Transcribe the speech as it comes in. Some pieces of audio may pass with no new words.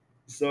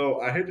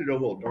So I hate to go a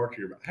little dark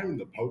here, but having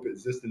the Pope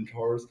exist in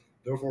Cars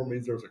therefore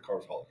means there's a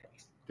Cars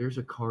Holocaust. There's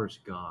a Cars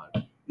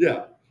God.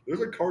 Yeah,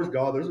 there's a Cars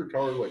God. There's a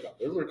Cars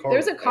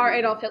There's a car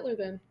Adolf Hitler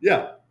then.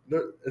 Yeah,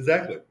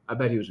 exactly. I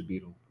bet he was a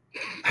Beetle.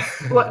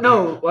 Well,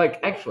 no, like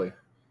actually,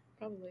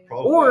 Probably.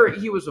 or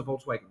he was a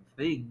Volkswagen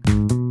thing.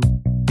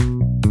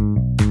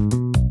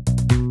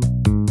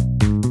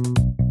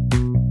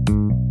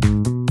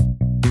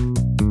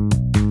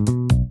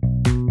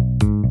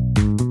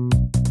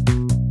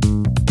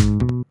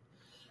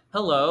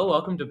 Hello,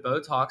 welcome to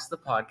BoTalks, the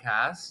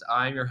podcast.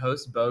 I'm your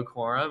host, Bo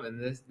Quorum,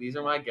 and these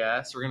are my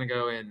guests. We're going to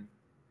go in,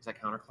 is that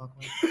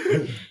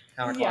counterclockwise?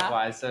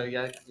 Counterclockwise, so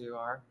yeah, you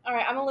are. All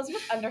right, I'm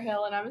Elizabeth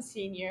Underhill, and I'm a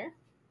senior.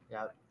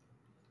 Yeah.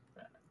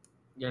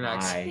 You're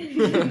next.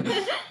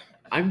 Hi.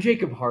 I'm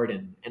Jakeb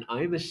Hardin, and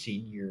I'm a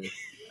senior.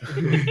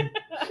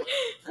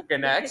 Okay,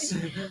 next.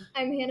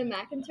 I'm Hannah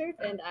McInturff,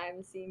 and I'm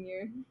a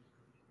senior.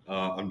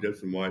 I'm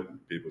Gibson White.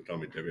 People call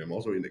me Debbie. I'm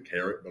also eating a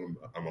carrot, but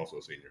I'm also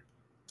a senior.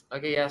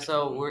 Okay, yeah,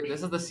 so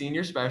this is the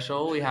senior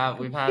special. We've had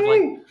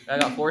I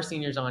got 4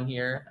 seniors on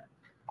here.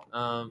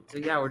 So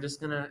yeah, we're just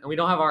gonna, and we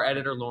don't have our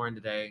editor Lauren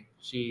today.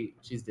 She's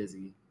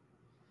dizzy.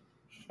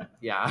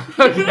 Yeah.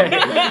 Okay.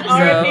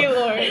 R.I.P.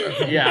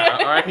 Lauren. Yeah,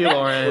 R.I.P.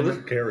 Lauren. Well,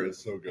 this carrot is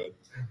so good.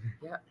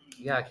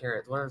 Yeah,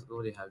 carrots. What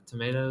do you have?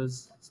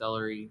 Tomatoes,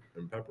 celery,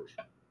 And peppers.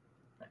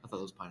 I thought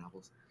those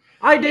pineapples.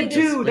 I did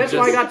too. That's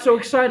why I got so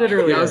excited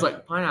earlier. Yeah, I was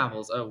like,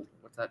 pineapples. Oh,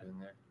 what's that doing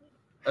there?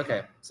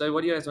 Okay, so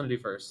what do you guys want to do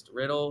first?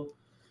 Riddle?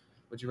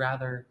 Would you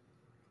rather?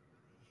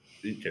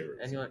 Eat carrots.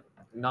 Anyone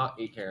not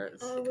eat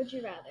carrots? Would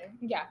you rather?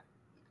 Yeah.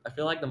 I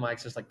feel like the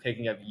mic's just like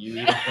picking up you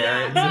eating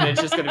carrots, and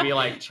it's just gonna be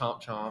like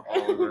chomp chomp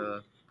all over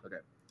the. Okay.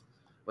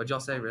 What'd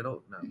y'all say?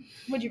 Riddle? No.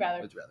 Would you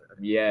rather? Would you rather?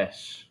 Okay.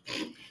 yes.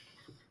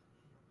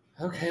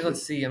 Okay,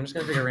 let's see. I'm just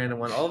gonna pick a random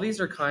one. All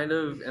these are kind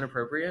of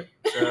inappropriate,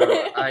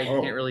 so I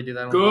can't really do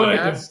that on Good.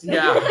 the podcast.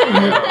 Yeah.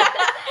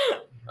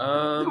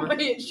 The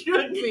way it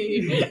should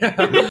be.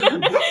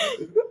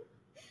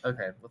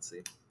 Okay, let's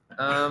see.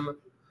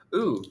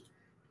 Ooh.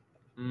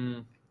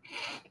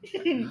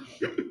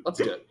 Let's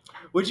do it.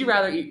 Would you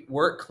rather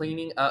work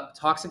cleaning up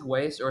toxic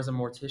waste or as a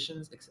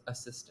mortician's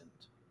assistant?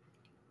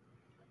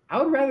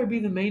 I would rather be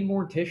the main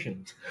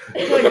mortician. I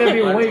feel like that'd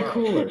be Might as way well.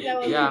 cooler. That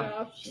was Yeah. an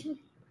option.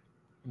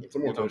 What's a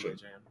mortician?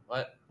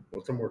 What?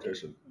 What's a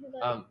mortician?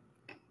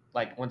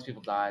 Like once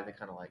people die, they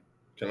kind of like.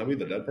 Can I be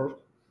the dead person?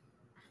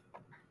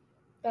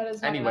 That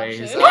is not Anyways.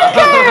 an Okay.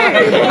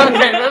 option.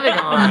 Okay, moving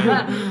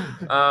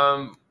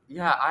on.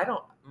 Yeah, I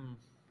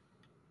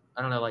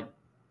don't know, like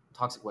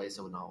toxic waste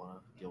I would not want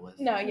to deal with.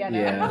 No, yeah, no.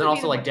 Yeah. I'd And rather then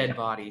also be like the dead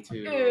body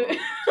too.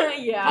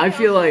 Yeah. I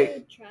feel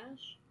like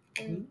trash.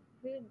 And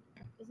who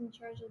is in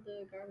charge of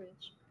the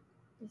garbage?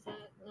 Is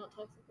that not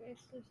toxic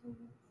waste or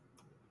something?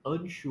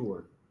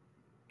 unsure.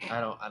 I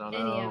don't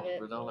Any know. of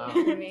it. We don't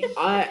know. I mean,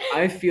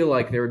 I feel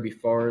like there would be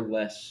far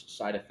less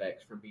side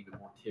effects from being a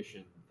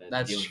mortician than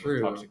That's dealing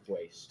true. with toxic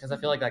waste. Because I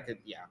feel like that could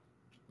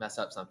mess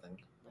up something.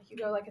 Like you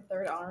grow like a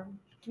third arm.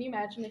 Can you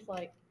imagine if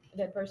like a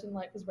dead person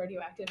like was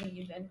radioactive and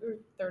you then grew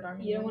third arm?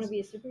 you don't want to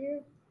be a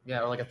superhero?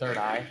 Yeah, or like a third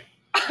eye.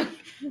 I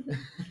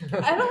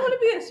don't want to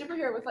be a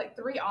superhero with like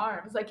 3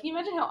 arms. Like, can you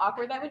imagine how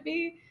awkward that would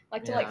be?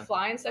 Like to Yeah. like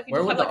fly and stuff. You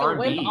Where just would have the like arm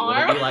a limp be?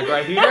 arm. Would it be like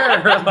right here?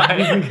 Or like,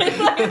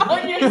 Like,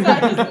 on your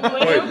side, just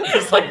limp.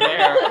 Just like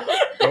there.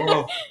 Going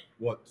off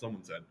what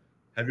someone said.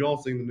 Have you all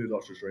seen the new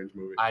Doctor Strange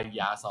movie? I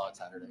saw it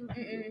Saturday.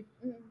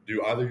 Mm-mm.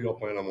 Do either of y'all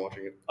plan on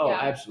watching it? Oh, Yeah.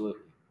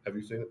 absolutely. Have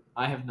you seen it?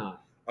 I have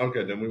not.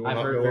 Okay, then we will I've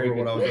not heard go very over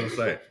what I good was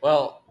going to say.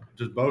 Well,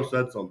 Just Bo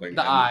said something.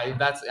 the and eye.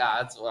 That's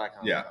what I kind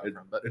of Yeah, got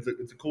from. But it's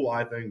a cool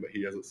eye thing, but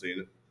he hasn't seen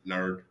it.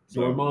 Nerd.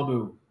 So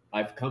Dormammu,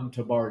 I've come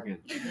to bargain.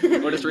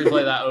 we'll just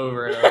replay that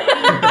over and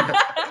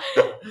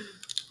over.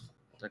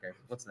 Okay,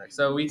 what's next?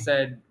 So we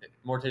said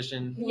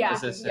mortician, Yeah,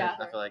 assistant. yeah.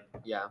 I feel like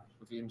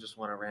if you just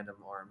want a random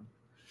arm.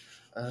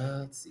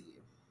 Let's see.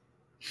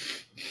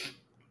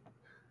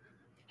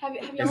 Have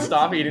you And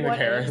stop eating the What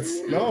carrots.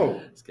 If?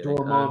 no. Just kidding.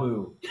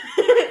 Dormammu,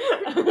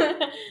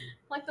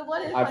 Like the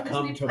what if I've on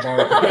come Disney to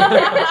Plus.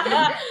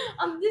 bargain.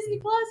 On Disney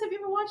Plus, have you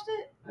ever watched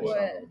it? I saw a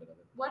What? little bit of it.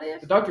 What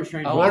if? The Doctor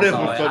Strange. Oh, one What I if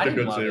saw was it. such I a didn't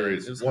good love it.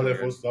 series? It was What if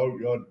weird. was so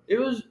good? It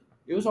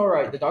was all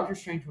right. The Doctor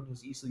Strange one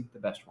was easily the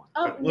best one.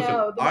 Oh Listen,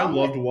 no, the I one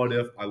loved with- What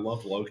If. I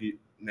loved Loki.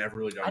 Never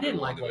really got I didn't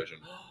into like WandaVision.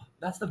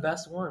 That's the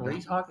best one. What are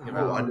you talking Oh,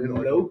 about? I did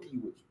like Loki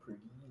was pretty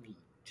neat.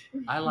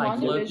 I like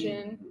Loki.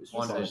 WandaVision.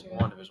 WandaVision. So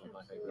WandaVision was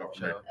my favorite Okay.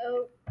 show.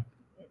 Oh,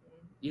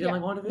 You didn't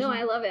Yeah. like WandaVision? no,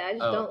 I love it. I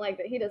just Oh. don't like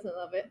that he doesn't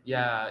love it.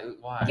 Yeah,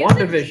 why? Yeah.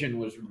 WandaVision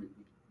was really.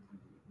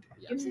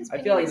 Gibson's I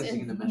feel like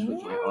opinion this is is gonna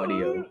mess with my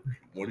audio.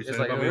 What do you It's say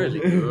like about really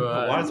me?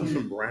 good. Why is it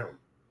so brown?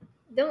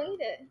 Don't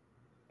eat it.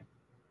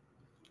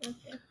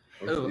 Okay.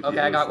 Ooh, okay,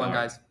 I got one,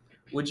 guys.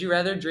 Would you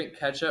rather drink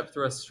ketchup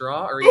through a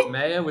straw or eat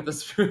mayo with a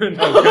spoon?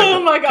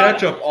 Oh my god.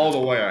 Ketchup all the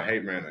way. I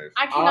hate mayonnaise.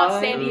 I cannot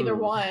stand either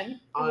one.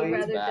 I would I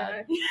rather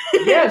bad. die.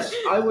 yes,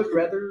 I would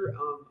rather.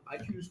 I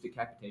choose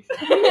decapitation.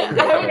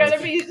 I would rather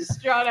be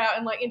strawn out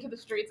and like into the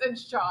streets and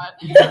shot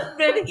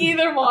than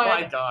either Oh one.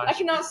 my gosh. I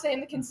cannot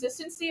stand the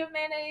consistency of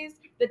mayonnaise,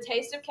 the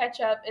taste of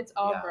ketchup. It's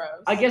all Yeah.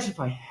 gross. I guess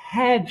if I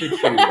had to choose,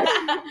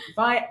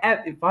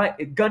 if I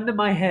gun to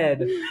my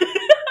head.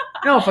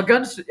 No, if a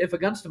gun's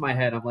to my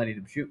head, I'm letting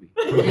him shoot me.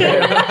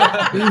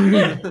 That's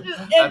end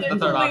the it,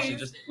 third option. please.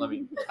 Just let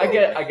me. I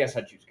guess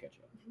I'd choose ketchup.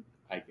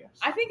 I guess.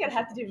 I think I'd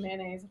have to do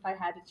mayonnaise if I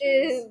had to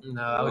choose.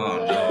 No, I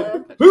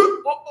would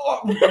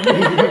Oh,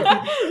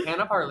 not.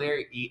 Hannah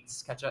Parlier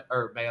eats ketchup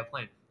or mayo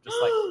plain, just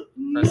like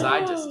for a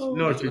side. Just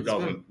No, she with a spoon.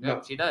 doesn't.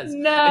 No, she does.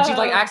 No. And she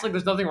like acts like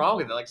there's nothing wrong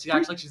with it. Like she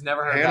acts like she's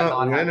never heard that Hannah, thought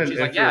when happen. and She's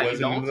if like, you're yeah, you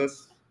listening don't. to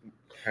this,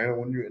 Hannah,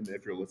 when you and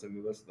if you're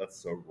listening to this, that's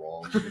so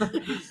wrong.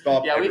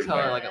 Stop. Yeah, we tell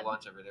her everything. like at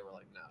lunch every day. We're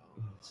like, no.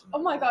 Oh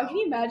my god, can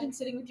you imagine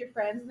sitting with your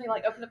friends and they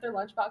like open up their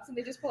lunchbox and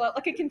they just pull out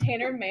like a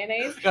container of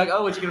mayonnaise? You're like,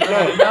 oh, what you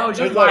gonna put? No,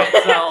 just It's by like-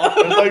 itself.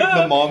 It's like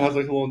the mom has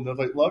like a little, that's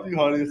like, love you,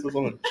 honey. It says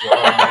on a jar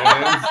of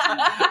mayonnaise.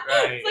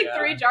 Right, It's like yeah.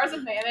 3 jars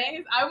of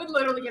mayonnaise. I would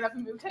literally get up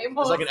and move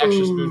tables. There's like an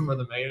extra spoon for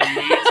the mayonnaise.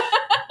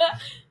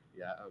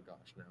 Yeah. Oh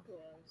gosh, no.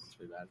 It's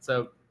pretty bad.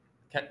 So,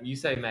 you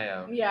say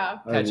mayo. Yeah.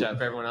 Ketchup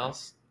for everyone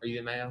else. Are you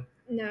the mayo?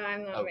 No,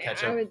 I'm not. Oh, man.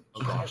 ketchup. I would Oh,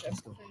 choose gosh.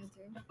 ketchup if I had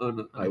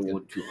to. I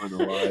want to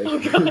unalive. Oh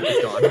god.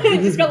 It's gone.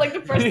 It just got like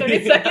the first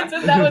 30 seconds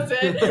and that was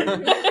it.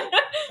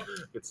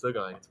 It's still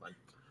going. It's fine.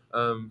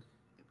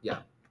 Yeah.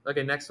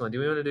 Okay. Next one. Do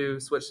we want to do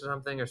switch to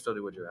something or still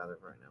do would you rather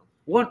right now?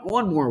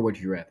 One more. Would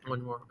you rather?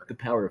 One more. The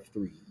power of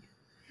 3.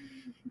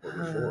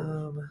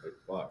 Over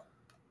 4. Like 5.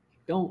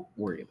 Don't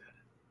worry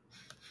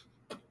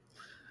about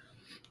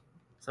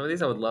Some of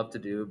these I would love to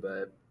do,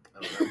 but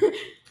I don't know.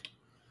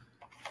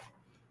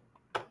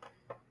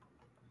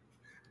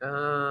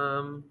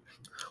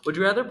 Would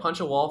you rather punch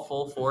a wall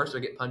full force or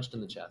get punched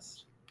in the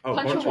chest? Oh,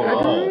 Punch a punch a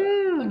wall. wall.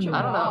 it. Punch your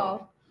I don't know.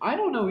 wall. I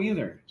don't know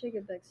either.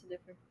 Jacob begs to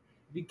differ.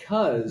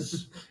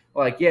 Because,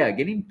 like, yeah,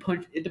 getting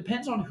punched. It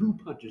depends on who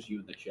punches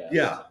you in the chest.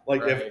 Yeah,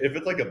 like Right. if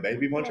it's like a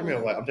baby punching me,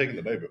 I'm taking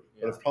the baby.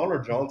 But if Connor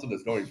Johnson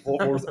is going full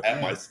force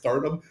at my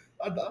sternum,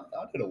 I'd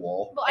hit a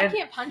wall. Well, I And-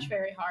 can't punch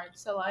very hard,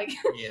 so like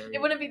Yeah.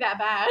 it wouldn't be that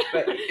bad.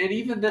 But, and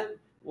even that,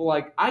 well,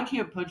 like, I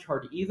can't punch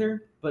hard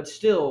either, but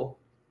still,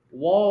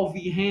 wall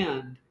v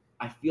hand,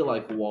 I feel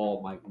like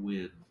wall might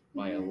win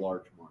by a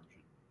large margin.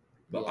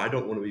 But Yeah. I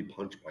don't want to be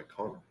punched by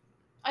Connor.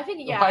 I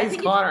think yeah. Why I is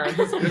think Connor?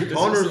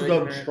 Connor's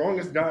the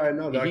strongest guy I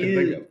know that I can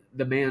think of.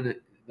 The man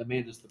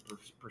is the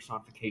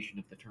personification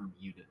of the term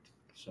unit.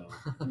 So,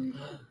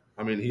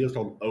 I mean, he is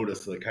called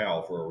Otis the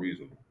cow for a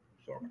reason.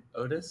 So,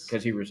 Otis?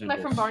 because he resembles.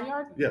 like from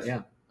Barnyard. yes.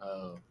 Yeah.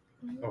 Oh.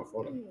 Oh,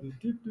 photo.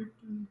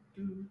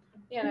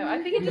 Yeah, no, I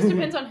think it just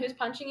depends on who's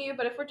punching you.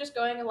 But if we're just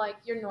going like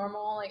your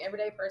normal, like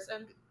everyday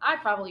person,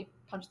 I'd probably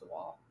punch the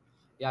wall.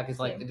 Yeah, because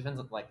like it depends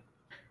on like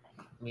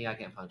me. I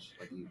can't punch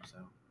like you, so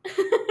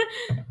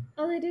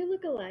Oh, they do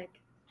look alike.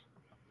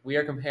 we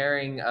are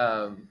comparing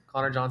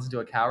Connor Johnson to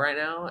a cow right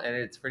now, and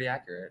it's pretty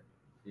accurate.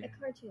 A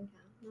cartoon cow.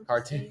 not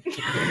Cartoon,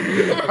 just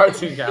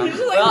cartoon cow. You're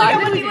just like, Well, look I at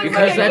what didn't he looks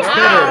because like. that's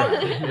Wow.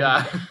 better. Yeah.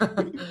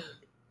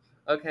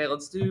 Okay,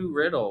 let's do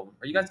riddle.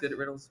 Are you guys good at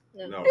riddles?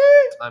 No. No.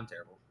 I'm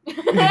terrible,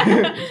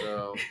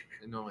 so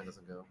it normally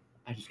doesn't go.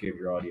 I just gave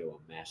your audio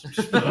a massive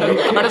I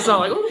spike. just sound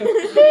like. Ooh.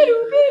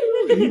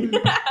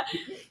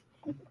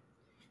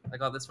 I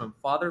got this from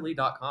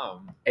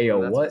fatherly.com.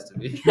 Ayo, That's what? supposed to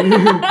be.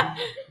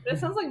 That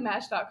sounds like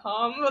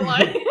Match.com, but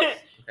like.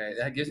 Okay,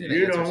 that gives me the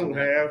You answer. don't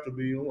somewhere. have to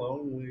be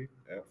lonely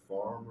at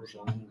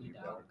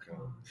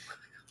farmersonly.com.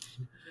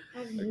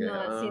 I've Okay,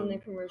 not seen the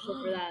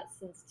commercial for that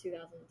since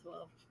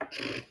 2012.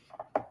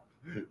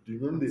 Do you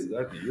remember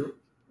that year?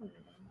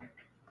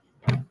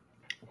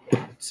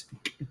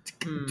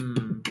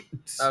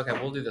 Okay,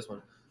 we'll do this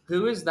one.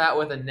 Who is that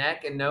with a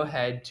neck and no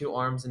head, 2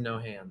 arms and no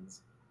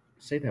hands?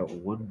 Say that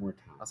one more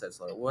time. I'll say it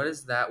slow. What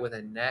is that with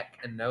a neck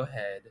and no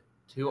head,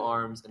 2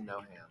 arms and no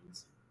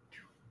hands?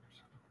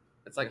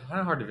 It's like kind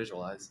of hard to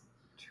visualize.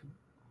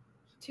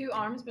 2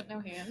 arms but no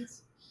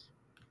hands.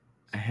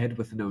 A head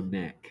with no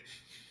neck.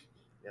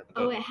 Yeah,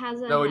 Oh, it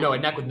has a no, a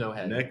head. neck with no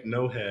head. Neck,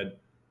 no head,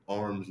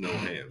 arms, no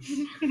hands.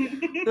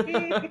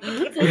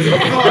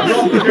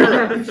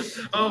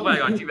 Oh my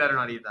god, you better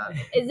not eat that.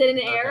 Is it an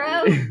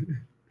arrow?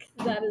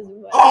 That is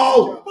what.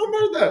 Oh, I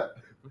remember that.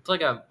 It's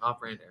like a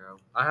off-brand arrow.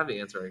 I have the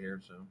answer right here,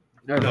 so.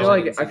 No, No,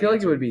 I feel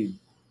like it would be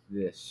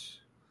this.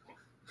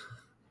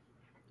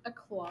 A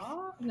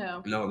claw?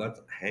 No. No,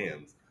 that's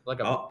hands. Like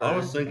a I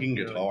was thinking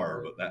Yeah,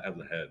 guitar, like- but that has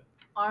a head.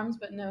 Arms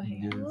but no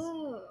hands.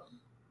 Whoa.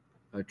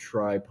 A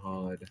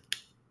tripod.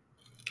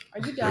 Are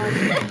you done?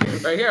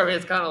 Right here, I mean,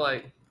 it's kind of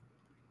like.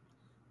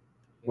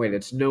 Wait,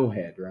 it's no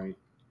head, right?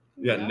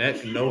 Yeah,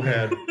 neck, no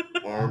head,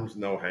 arms,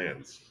 no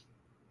hands.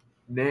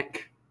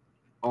 Neck,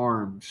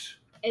 arms.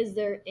 Is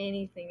there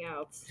anything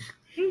else?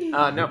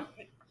 No.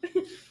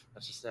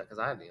 That's just it, because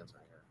I have the answer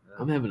right here.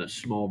 I'm having a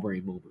small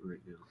brain moment right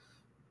now.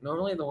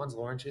 Normally the ones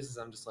Lauren chooses,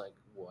 I'm just like,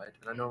 what?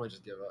 And I normally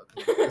just give up.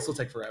 This will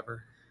take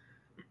forever.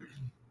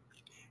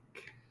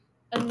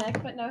 A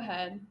neck but no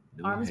head.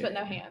 No Arms head. but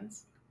no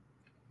hands.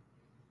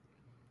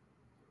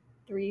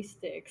 3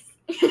 sticks.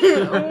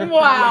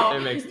 Wow.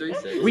 It makes 3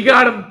 6. We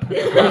got him.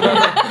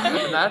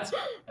 And that's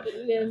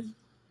Yeah.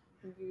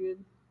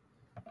 Good.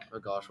 oh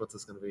gosh, what's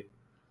this gonna be?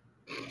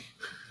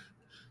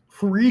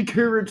 3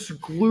 carrots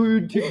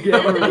glued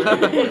together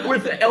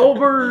with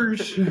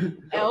elbers.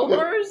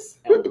 Elbers?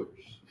 Elbers.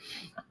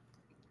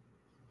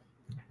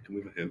 Can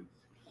we have a hint?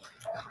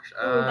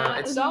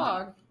 It's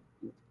Dog.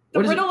 The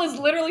What is it? riddle is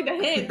literally the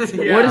hint.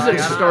 Yeah, what does it I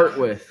gotta- start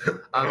with?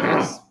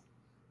 It's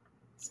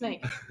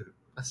Snake.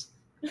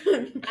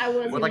 I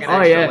wasn't. With like an Oh,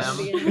 extra yes.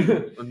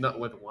 limb. No,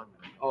 with one.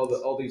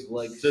 all these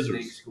legs. Scissors.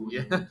 snakes going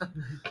Yeah. on.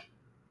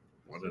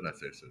 Why did I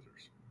say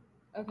scissors?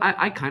 Okay.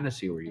 I kind of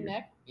see where A you're.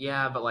 neck?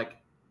 Yeah, but like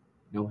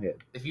No head.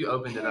 if you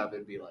opened it up,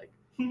 it'd be like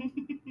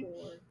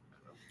 4.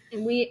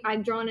 And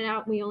I've drawn it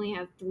out. We only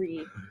have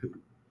 3.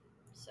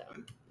 So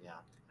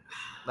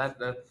that's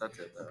it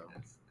though.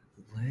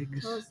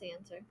 Legs. tell us the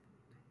answer.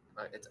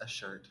 It's a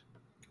shirt.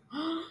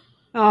 Oh.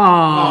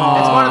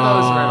 It's one of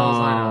those riddles.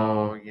 I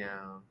know. Yeah.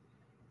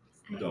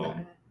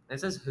 Dumb. It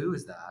says who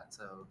is that?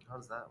 So how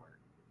does that work?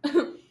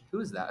 Who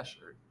is that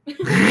shirt?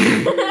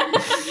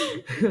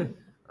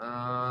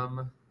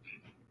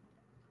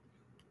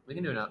 We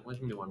can do another. We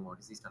can do one more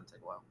because these kind of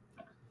take a while.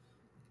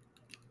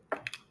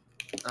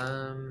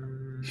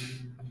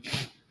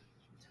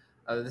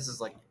 This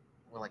is like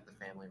more like the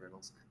family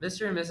riddles.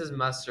 Mr. and Mrs.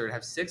 Mustard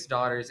have 6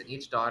 daughters, and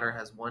each daughter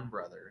has 1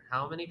 brother.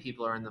 How many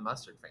people are in the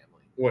Mustard family?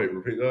 Wait,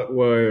 repeat that.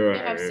 Wait. They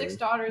have 6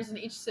 daughters and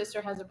each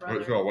sister has a brother.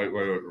 Wait, Charles, wait,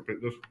 repeat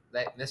this.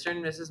 Mr.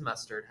 and Mrs.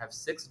 Mustard have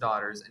 6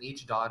 daughters, and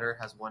each daughter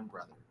has 1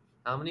 brother.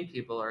 How many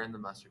people are in the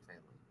Mustard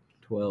family?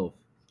 12.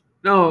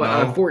 No,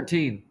 No.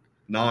 14.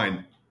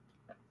 9.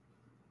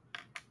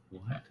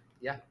 What?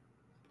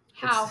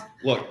 How?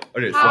 Look,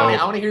 okay, How? I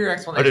so want to hear your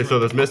explanation. okay, so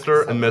there's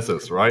Mr. and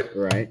Mrs., right?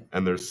 Right.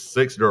 And there's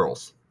 6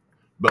 girls,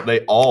 but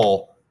they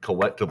all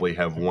collectively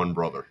have 1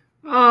 brother.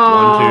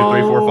 Oh.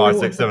 1, 2, 3, 4, 5,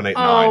 6, 7, 8,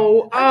 9.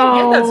 Oh. How'd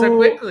you get that so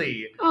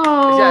quickly?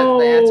 Oh. Yeah,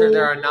 the answer.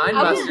 There are 9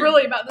 I was mustards.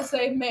 really about to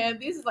say, man,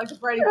 these is like the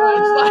Brady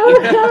Bunch.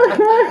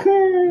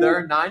 There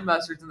are 9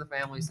 mustards in the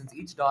family. Since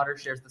each daughter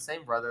shares the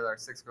same brother, there are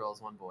 6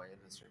 girls, 1 boy,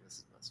 and Mr. and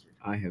Mrs. Mustard.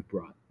 I have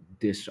brought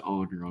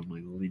dishonor on my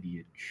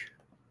lineage.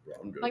 Bro,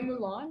 I'm good. Like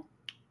Mulan?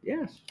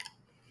 Yes.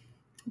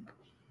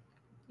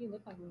 You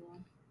look like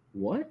Mulan.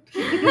 What?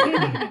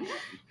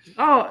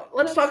 Oh,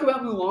 let's talk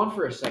about Mulan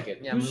for a second.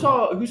 Yeah, who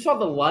Mulan. saw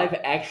the live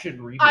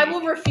action remake? I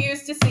will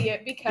refuse to see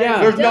it because Yeah.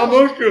 There's no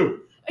Dylan- Mushu.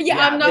 Yeah,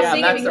 I'm not seeing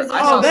it that's because I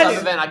there's saw no that's-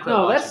 some music. of it. I quit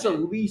No, watching that's the it.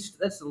 least.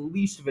 That's the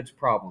least of its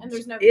problems. And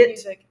there's no it,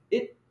 music.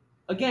 It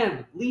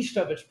again, least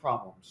of its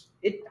problems.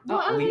 It What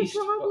not are the least.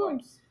 but, like,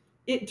 problems?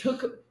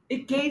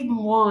 it gave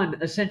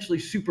Mulan essentially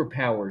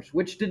superpowers,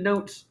 which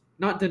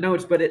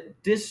but it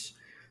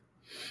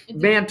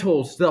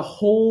dismantles the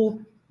whole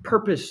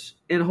purpose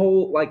and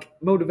whole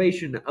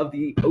motivation of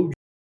the OG.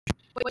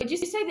 Wait, did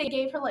you say they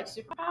gave her like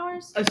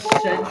superpowers?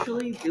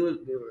 Essentially,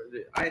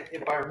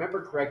 if I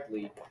remember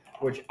correctly,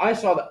 which I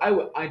saw that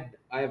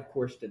I of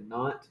course did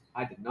not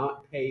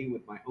pay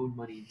with my own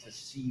money to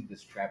see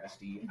this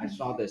travesty. I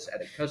saw this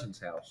at a cousin's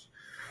house,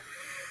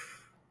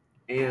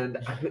 and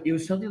it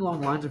was something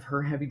along the lines of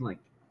her having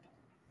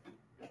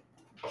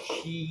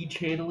chi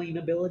channeling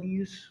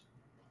abilities.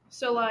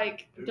 So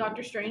like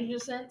Doctor Strange in a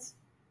sense.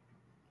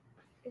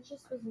 It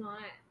just was not.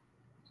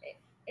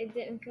 It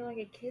didn't feel like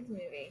a kids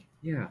movie.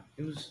 Yeah,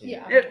 it was.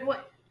 Yeah.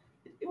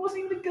 It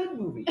wasn't even a good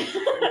movie.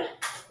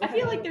 I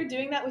feel like they're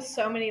doing that with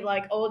so many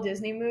like old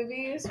Disney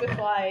movies with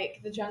like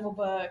The Jungle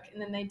Book,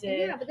 and then they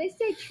did Yeah, but they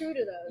stayed true to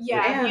those.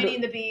 yeah, And Beauty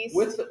and the Beast.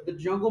 With the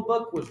Jungle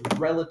Book was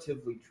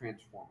relatively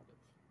transformative,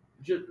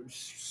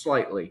 just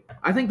slightly.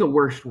 I think the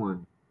worst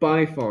one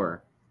by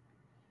far.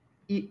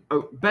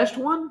 Best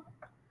one,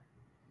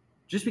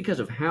 just because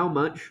of how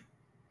much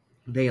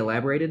they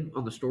elaborated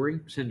on the story.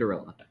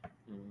 Cinderella.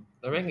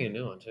 They're making a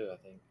new one too, I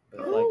think. But,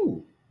 like,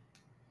 Oh,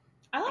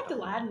 I liked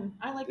Aladdin.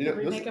 I liked Yeah, the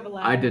remake of I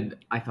Aladdin.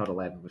 did. I thought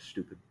Aladdin was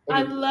stupid.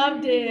 I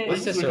loved it. My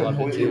This is sister a loved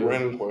it completely too.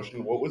 random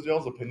question. What was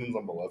y'all's opinions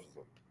on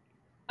Maleficent?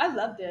 I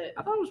loved it.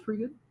 I thought it was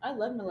pretty good. I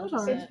love was It's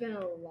Maleficent. been a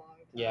long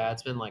time. yeah,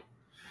 it's been like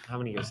how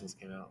many years since it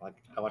came out? Like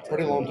I watched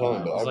Pretty it long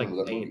time, It but was I like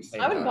remember that movie.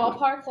 8 I would Exactly.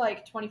 ballpark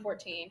like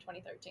 2014,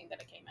 2013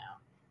 that it came out.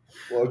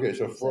 Well, okay,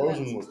 so So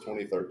Frozen that's- was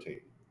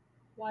 2013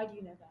 Why do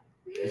you know that?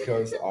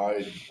 because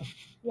I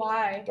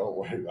Why? don't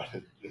worry about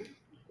it.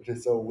 Okay,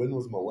 so when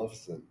was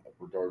Maleficent in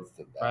regards to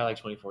that? probably like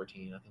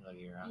 2014. I think like a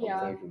year out. Yeah.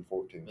 I'm thinking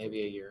 14.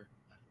 Maybe a year.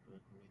 Maybe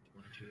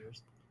 1 or 2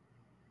 years.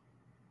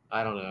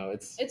 I don't know.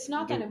 It's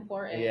not that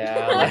important.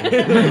 Yeah. Like,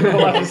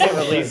 Maleficent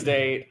release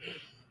date.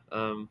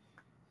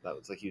 That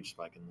was a huge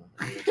spike in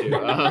the year too.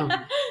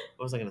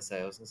 What was I gonna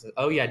say?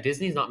 Oh yeah,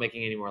 Disney's not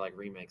making any more like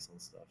remakes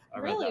and stuff. I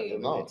read Really?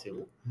 that the other day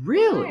too.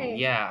 Really? Why?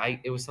 Yeah,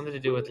 it was something to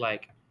do with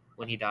like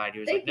when he died. He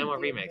was They like, no could more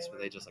do remakes, more.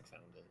 but they just like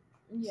found it.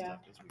 and Yeah. stuff.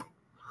 It was weird.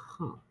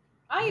 Huh.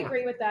 I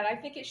agree with that. I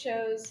think it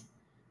shows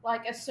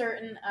like a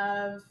certain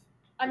of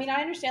I mean,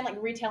 I understand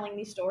like retelling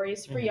these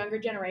stories for younger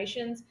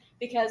generations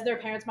because their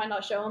parents might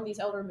not show them these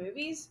older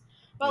movies.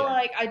 But Yeah.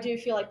 like, I do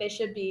feel like they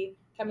should be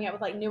coming out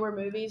with like newer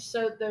movies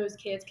so those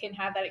kids can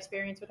have that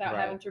experience without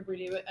Right. having to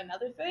redo it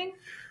another thing.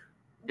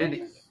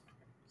 And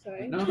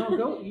Sorry. no,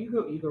 go. You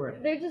go right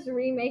ahead. They're just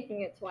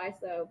remaking it twice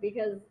though,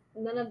 because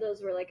none of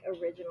those were like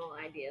original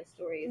idea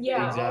stories. They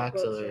Yeah. were all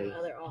quotes Exactly. from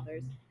other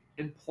authors.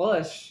 And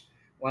plus,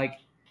 like,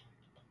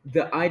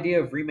 the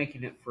idea of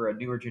remaking it for a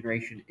newer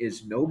generation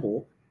is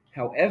noble.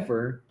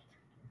 However,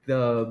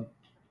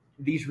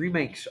 these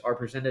remakes are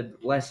presented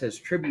less as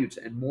tributes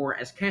and more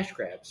as cash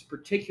grabs,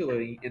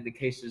 particularly in the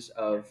cases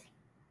of,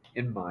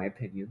 in my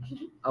opinion,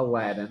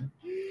 Aladdin,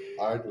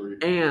 I agree.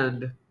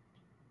 and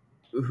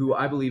who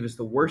I believe is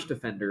the worst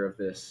offender of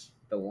this,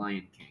 The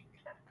Lion King.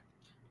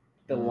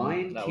 The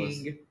Lion that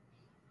King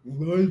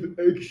live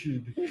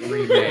action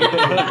remake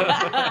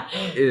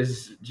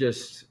is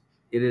just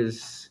it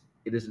is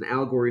an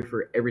allegory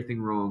for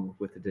everything wrong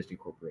with the Disney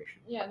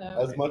Corporation. Yeah, no.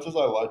 As much as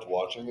I liked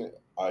watching it,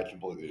 I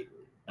completely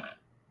agree.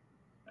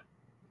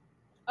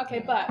 Okay,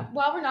 but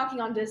while we're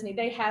knocking on Disney,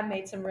 they have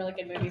made some really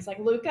good movies, like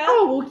Luca.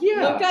 Oh well,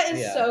 yeah. Luca is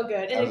Yeah. so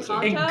good, and I've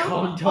seen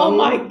Encanto. Encanto. Oh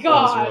my That was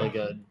god! really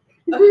good.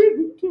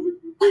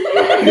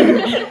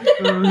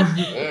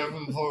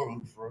 Heaven's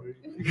on freight.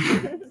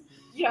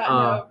 Yeah, Uh,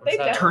 no, they what's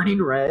that? definitely.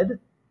 Turning Red.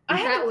 I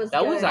haven't-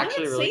 That was good.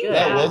 actually really seen good.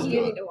 That was You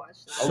good. need to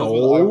watch that.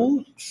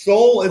 Soul.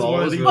 Soul is Soul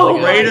one of is the really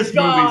good. greatest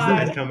Oh my movies that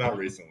God. has come out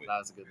recently. That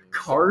was a good movie.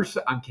 Cars.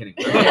 I'm kidding.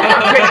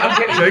 I'm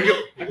kidding. Jacob,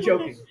 I'm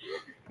joking.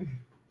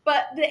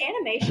 But the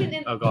animation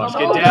in Oh, gosh, oh,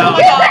 get my down.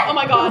 god! Oh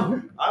my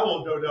god! I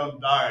will go down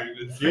dying.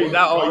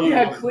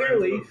 Yeah,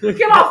 clearly.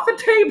 Get off the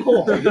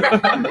table.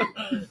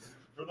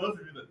 For those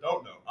of you that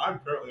don't know, I'm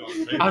currently on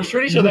the table. I'm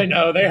pretty sure they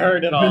know. They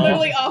heard it all. You're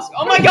literally Oscar.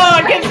 Oh my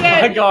god, Oh my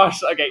Gibson!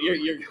 gosh. Okay, you're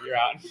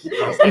out.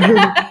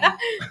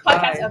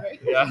 Podcast over.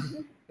 Yeah.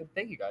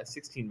 Thank you guys.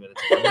 16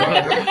 minutes.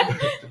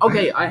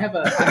 Okay, I have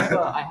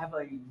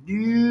a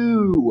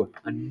new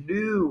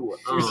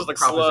It was just like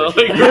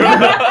proposition. slowly.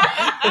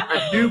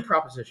 A new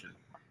proposition.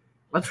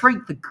 Let's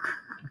rank the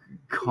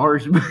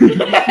Cars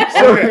movies.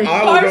 Okay,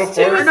 I will go Cars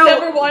 2 is first. No.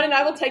 number 1, and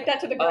I will take that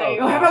to the grave.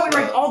 No, how about we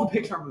rank all the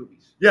Pixar movies?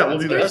 Yeah, we'll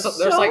do There's that.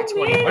 there's like so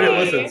 20. many. Okay,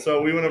 listen.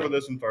 So we went over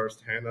this one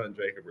first. Hannah and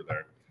Jacob were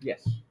there.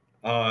 Yes.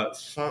 A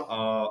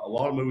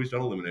lot of movies got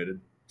eliminated.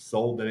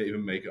 Soul didn't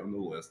even make it on the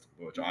list,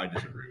 which I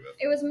disagree with.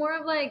 It was more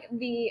of like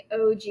the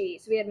OG.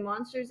 So we had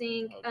Monsters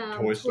Inc., Toy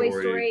Toy Story,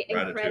 Story,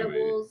 Ratatouille.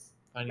 Incredibles.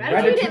 Finding Ratatouille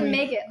Ratatouille. didn't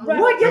make it.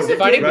 What? Yes, Did it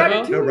Finding did.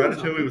 Nemo? No, Ratatouille was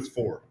on Ratatouille was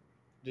 4.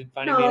 Did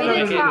Finding No, Nemo We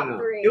did make it? top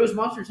 3. It was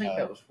Monsters Inc.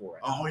 that was 4.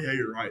 Oh yeah,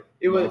 you're right.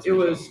 It was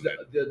Monsters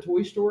the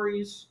Toy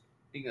Stories,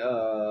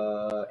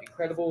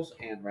 Incredibles,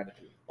 and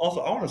Ratatouille. Also,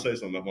 I want to say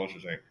something about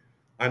Monsters Inc.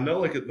 I know,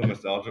 like, the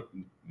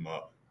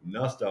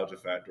nostalgia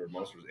factor of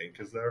Monsters Inc.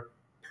 is there.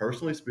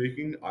 Personally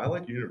speaking, I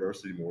like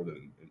University more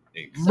than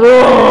Inc.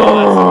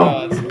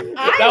 Oh,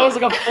 that was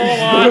like a full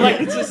on,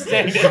 like, it's just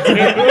saying it.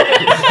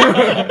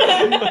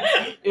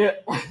 Yeah.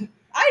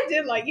 I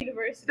did like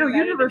University. No, better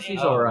than University's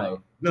Inc. alright.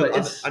 No, But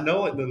it's- I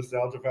know, like, the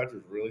nostalgia factor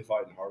is really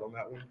fighting hard on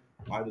that one.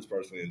 I just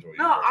personally enjoy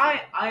No,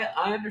 University.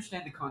 I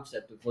understand the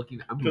concept of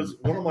looking at a movie. Because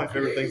one of my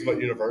favorite things about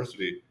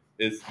University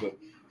is the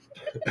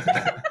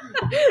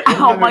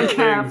Ow, one of my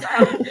favorite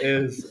calf. things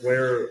is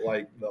where,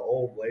 like, the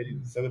old lady,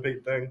 the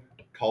centipede thing,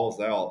 calls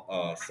out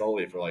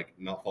Sully for, like,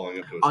 not following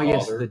up to his Oh father.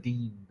 yes, the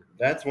dean.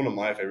 That's one of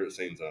my favorite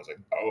scenes. And I was like,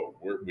 oh,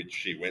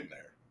 she went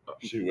there.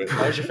 She went What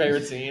there. was your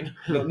favorite scene?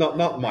 No,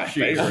 not my She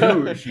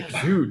favorite.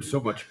 exudes so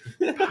much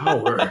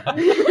power.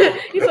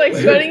 He's like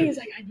sweating. He's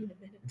like, I need a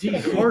minute. Dean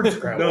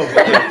Hardscrabble. No,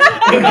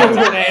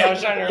 I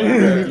was trying to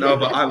remember. no,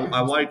 but I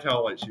liked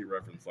how, like, she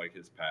referenced, like,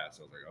 his past.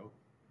 I was like, oh,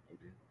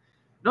 okay.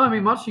 No, I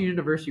mean Monster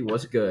University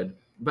was good,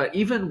 but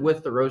even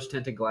with the rose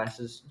tinted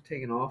glasses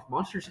taken off,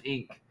 Monsters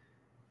Inc.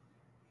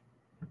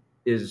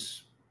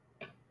 is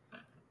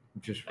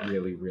just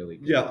really, really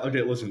good. Yeah,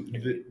 okay, listen.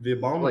 The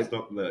abominable Like-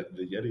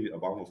 the Yeti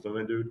abominable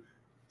snowman dude,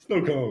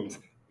 snow cones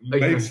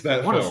Like, makes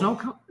that what a film. snow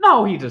cone?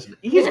 No, he doesn't.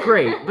 He's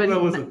great, but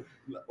no, listen,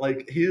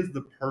 like, he is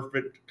the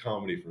perfect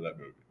comedy for that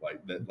movie.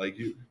 Like that, like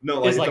you. No,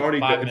 like It's it's like already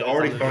 5 it's minutes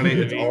already of the funny.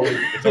 It's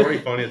movie. already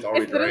funny. It's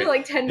already It's literally great.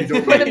 like 10 You minutes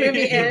don't before the need-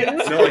 movie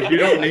ends. No, like, you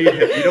don't need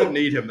him. You don't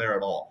need him there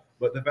at all.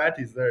 But the fact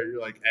he's there, you're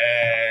like,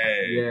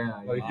 hey,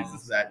 yeah. like, yeah. he's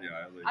just that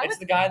guy. Like, It's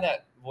the guy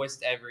that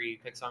voiced every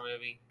Pixar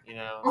movie, you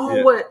know. Oh,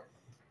 Yeah. what?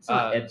 It's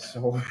not Uh, Ed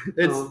Soul.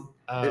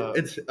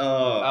 It's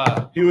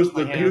Uh,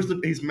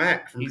 he's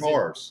Mac from he's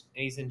Cars.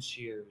 he's in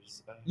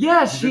Cheers.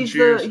 Yes, He's in he's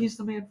Cheers. he's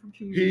the man from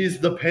Cheers. He's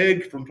the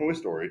pig from Toy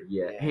Story.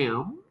 yeah,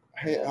 him.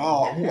 Hey,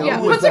 Yeah,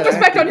 who put is some that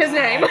respect on actor? his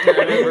name. I can't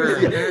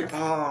remember.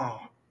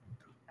 Oh,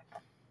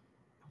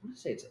 I want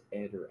to say it's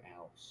Ed or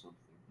Al something.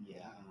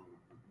 Yeah.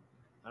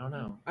 I don't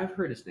know. I've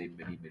heard his name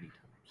many, many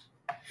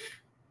times.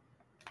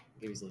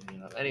 Gabe's looking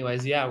it up.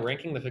 Anyways, yeah,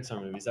 ranking the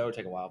Pixar movies that would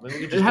take a while. Maybe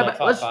we could just How do about-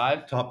 like let's- top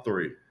 5, top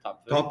three.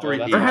 top three. three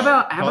that's each. Or how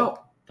fine.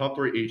 about Top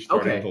three each.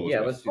 starting okay? with Yeah,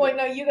 Elizabeth. let's do Wait,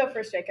 that. no, you go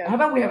first, Jacob. How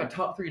about we have a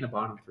top 3 and a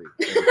bottom 3?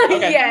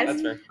 Okay, Yes.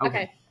 that's fair.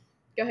 Okay.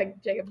 Go ahead,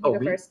 Jacob. You Oh, go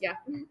me? first. Yeah.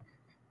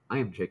 I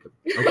am Jacob.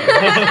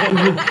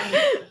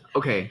 Okay.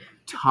 Okay.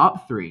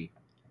 top 3.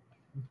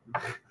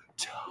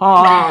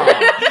 Top.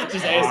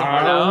 Just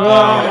ASMR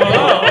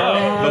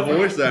now. The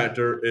voice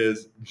actor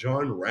is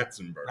John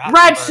Ratzenberger.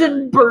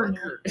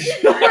 Ratzenberger.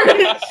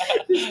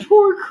 This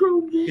poor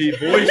Chrome. He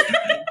voiced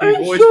I'm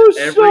every so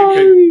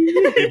sorry.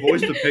 he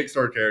voiced a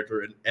Pixar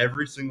character in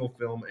every single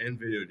film and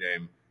video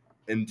game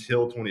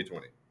until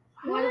 2020.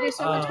 Why did they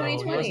start with He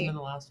wasn't 2020? in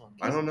the last one.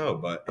 I don't know,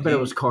 but I bet it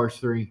was Cars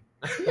 3.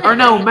 Or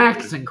no,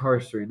 Max in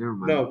Cars 3. Never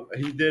mind. No,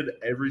 he did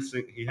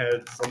he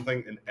had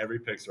something in every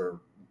Pixar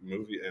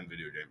movie and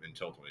video game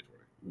until 2020.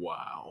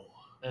 Wow.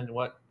 And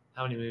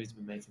how many movies have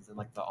been made since then?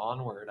 Like the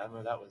Onward. I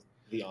remember that was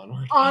the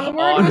Onward.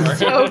 Onward was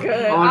so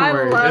good.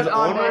 Onward. I Is love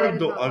Onward. Onward I did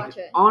the- not watch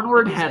it.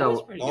 Onward It was- had it a.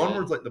 was pretty good.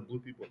 Onward's like the blue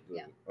people.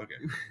 Yeah. Okay.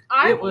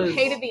 I It was-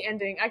 hated the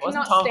ending. I Wasn't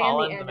cannot Tom stand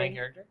Holland the the main ending.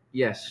 character?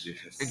 Yes.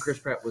 Yes. And Chris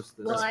Pratt was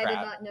the. Well, I did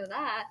Pratt. not know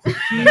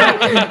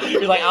that.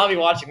 You're like, I'll be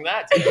watching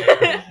that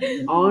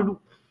too. On.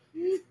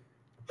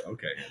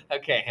 Okay.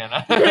 Okay,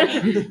 Hannah.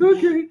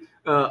 Okay.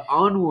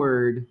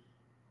 Onward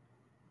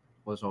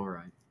was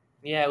alright.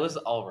 Yeah, it was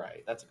all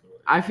right. That's a good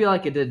word. I feel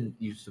like it didn't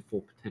use the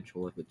full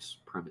potential of its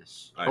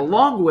premise. I agree.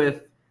 Along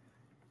with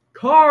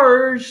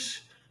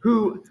Cars,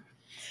 who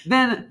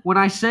then when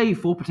I say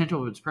full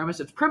potential of its premise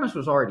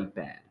was already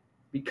bad.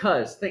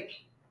 Because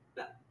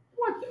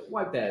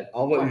wipe that.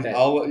 I'll wipe let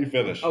that. you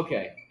finish.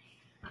 Okay.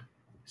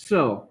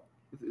 So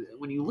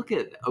when you look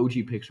at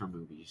OG Pixar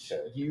movies,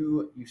 Okay.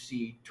 you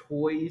see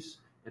toys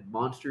and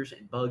monsters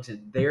and bugs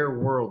in their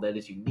world that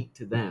is unique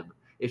to them.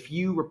 If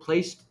you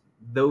replaced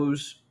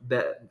those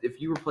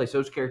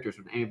characters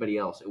with anybody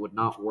else, it would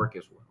not work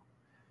as well.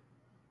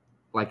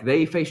 Like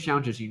they face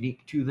challenges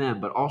unique to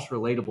them, but also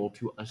relatable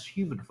to us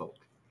human folk.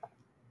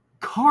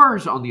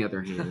 Cars, on the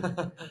other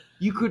hand,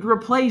 you could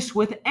replace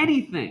with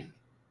anything,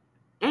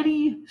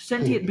 any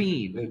sentient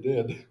being. They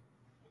did.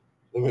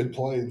 They made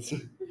planes.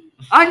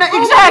 I know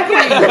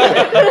exactly.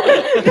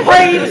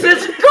 Brains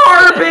is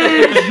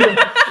garbage.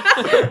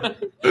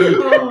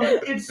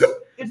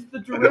 It's the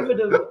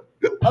derivative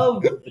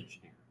of the generic.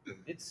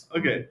 It's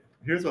Okay,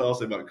 here's what I'll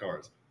say about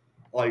Cars.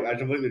 Like, I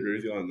completely agree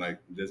with you on like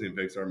Disney and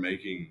Pixar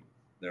making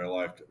their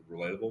life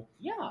relatable.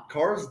 yeah.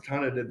 Cars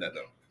kind of did that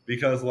though,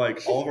 because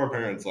like all of our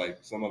parents, like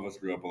some of us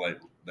grew up with like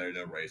they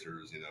know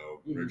racers,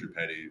 Mhm. Richard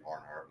Petty,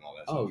 Earnhardt, and all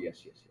that. Oh stuff.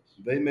 yes.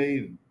 They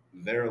made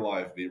their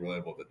life be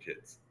relatable to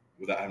kids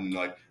without having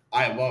like,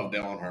 I love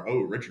Dale Earnhardt.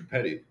 Oh, Richard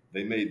Petty.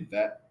 They made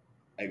that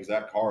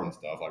exact car and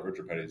stuff like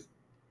Richard Petty's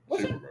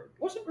Wasn't- Superbird.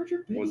 Wasn't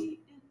Richard Was- Petty?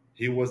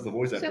 He was the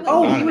voice actor. So for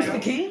Oh, like- he was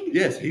Monica. the king.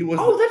 Yes, he was.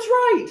 Oh, that's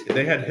right.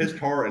 They had his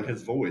car and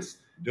his voice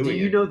doing Do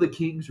you it. know the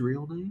king's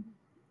real name?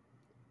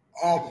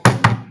 Oh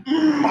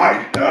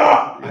my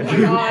god! Oh my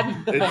god.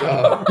 It's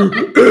oh,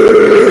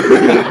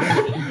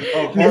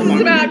 This is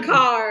pardon about me.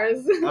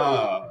 cars.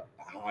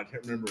 I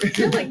can't remember. I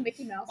feel like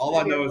Mickey Mouse. All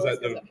I know is Voice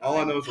that goes up all I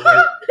high. know is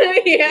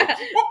that Yeah.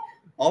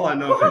 all I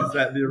know is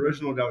that the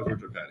original guy was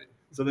Richard Petty.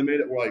 So they made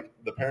it where like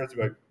the parents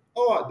were like,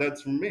 "Oh,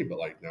 that's from me," but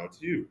like now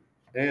it's you.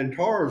 And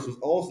Cars was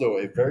also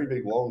a very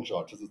big long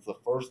shot because it's the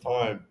first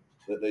time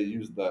that they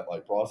used that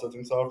like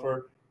processing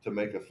software to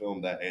make a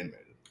film that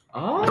animated.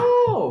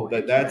 Oh,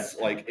 That's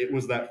like it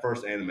was that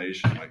first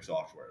animation like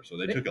software. So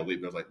they took a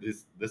leap. They was like,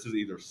 this is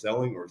either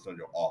selling or it's gonna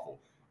go awful.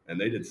 And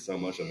they did so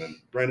much. And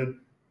then granted,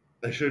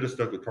 they should have just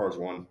stuck with Cars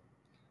 1.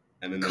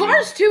 And then they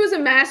Cars 2 is a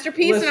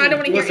masterpiece, and I don't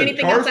want to hear Listen,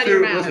 anything Cars outside 2,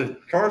 your mouth. Listen,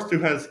 Cars 2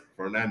 has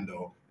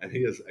Fernando, and he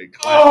is a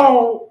classic.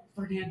 Oh,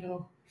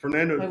 Fernando. I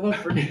Fernando. love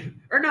Fernando.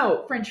 Or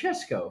no,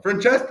 Francesco.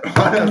 Francesco.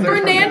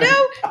 Fernando?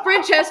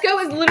 Francesco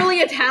is literally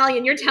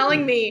Italian. You're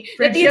telling me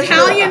that the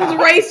Francesco. Italian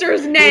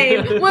racer's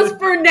name was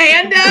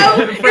Fernando?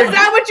 Is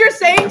that what you're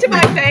saying to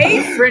my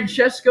face?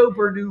 Francesco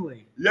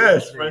Bernoulli.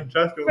 Yes,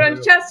 Francesco.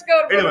 Francesco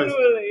Anyways,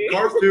 Bernoulli.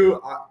 Cars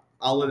 2,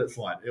 I'll let it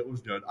slide. It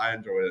was good. I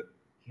enjoyed it.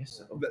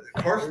 Yes. But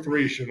Cars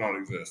 3 should not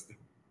exist.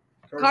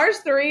 Cars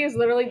 3 is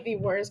literally the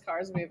worst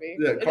Cars movie.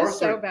 Yeah, It Cars is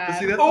so 3. bad.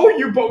 See, that's, Oh,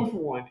 you both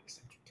won.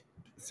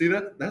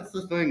 that's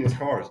the thing with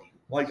Cars.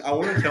 Like, I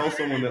want to tell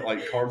someone that,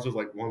 like, Cars was,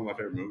 like, one of my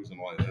favorite movies and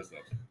all that stuff.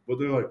 But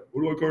they're like,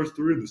 what about Cars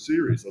 3 in the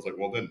series? I was like,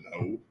 well, then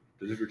no.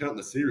 Because if you're counting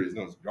the series,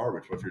 no, it's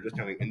garbage. But if you're just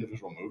counting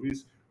individual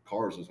movies,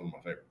 Cars is one of my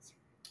favorites.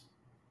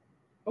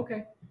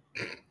 Okay.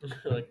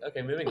 Like,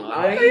 okay, moving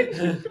on. Okay.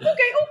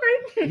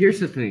 Here's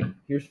the thing.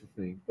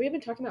 We have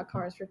been talking about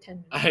Cars for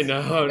 10 minutes. I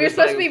know. We're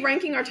supposed to be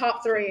ranking our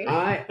top 3.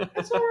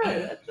 That's all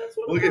right. That's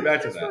what. We'll get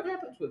back to that's that. what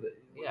happens with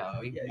it. Yeah.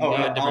 We, Yeah, Oh, we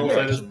and had I'll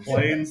different say this, directions.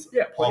 Planes,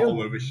 Yeah, awful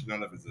movie, should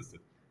not have existed.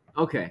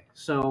 Okay,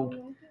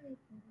 so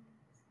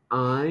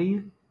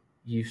I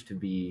used to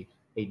be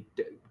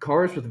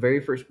Cars was the very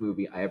first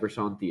movie I ever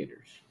saw in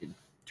theaters in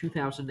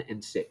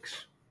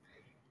 2006.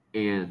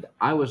 And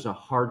I was a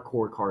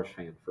hardcore Cars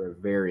fan for a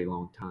very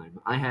long time.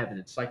 I have an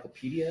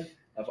encyclopedia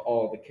of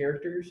all the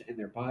characters and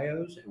their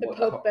bios and The what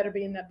Pope better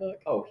be in that book.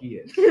 Oh, he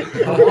is.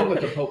 Along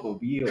with the Pope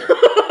Mobile.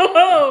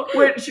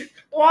 Which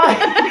why?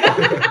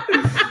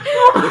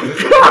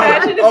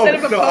 Imagine instead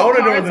of a so I Pope want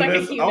to car, know it's like a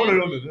this. I want to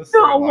human. know this. No,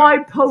 storyline.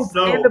 why Pope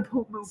So- and the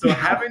Pope Mobile? So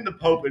having the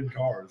Pope in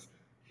Cars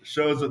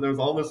shows that there's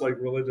all this like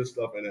religious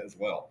stuff in it as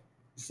well.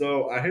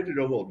 So I hate to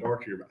go a little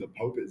dark here, but the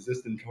Pope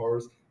exists in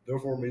Cars,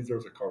 therefore means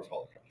there's a Cars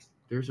Holocaust.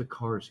 There's a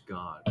Cars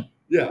God.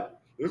 Yeah,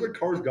 there's a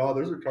Cars God.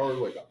 There's a Cars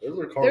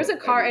There's a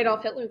car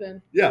Adolf Hitler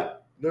then. Yeah,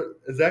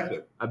 exactly.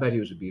 I bet he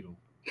was a Beetle.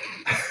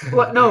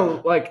 Well,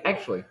 no, like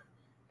actually,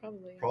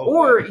 Probably. Probably.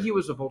 or he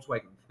was a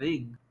Volkswagen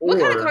thing. What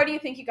kind of or- car do you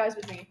think you guys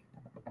would be?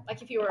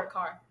 Like if you were a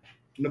car.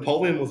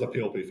 Napoleon was a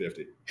PLP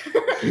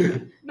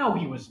 50. No,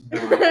 he was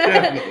not.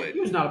 Definitely. He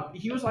was not.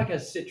 He was like a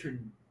Citroen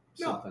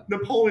No, something.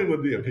 Napoleon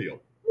would be a Peel.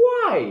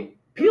 Why?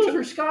 Peels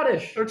are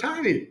Scottish, They're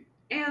tiny.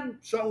 and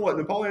So what?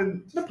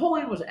 Napoleon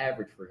Napoleon was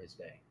average for his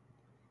day.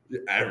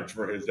 average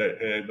for his day,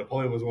 and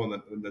Napoleon was one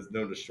that's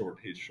known as short.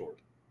 He's short.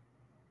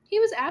 He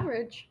was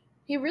average.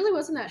 He really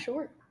wasn't that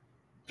short.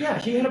 Yeah,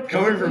 he had a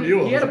Coming from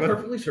you, he had a Elizabeth.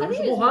 perfectly I think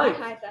serviceable it's my height.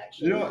 height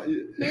actually. You know,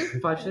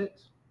 5'6".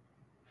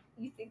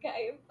 You think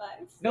I am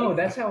 5'6"? No,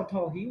 that's how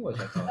tall he was.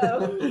 I thought,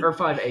 Oh. or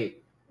 5'8".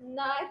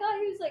 Nah, I thought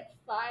he was like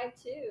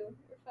 5'2"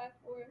 or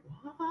 5'4".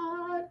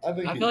 What? I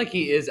think I feel like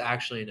he is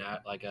actually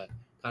not like a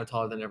kind of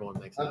taller than everyone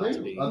makes him out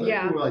to be.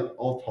 Yeah. we were like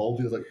all told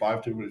he was like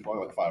 5'2", but he's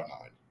probably like 5'9".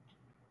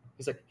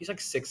 He's like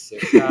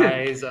 6'6",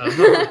 guys.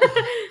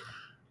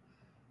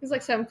 He's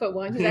like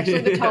 7'1". He's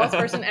actually the tallest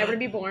person ever to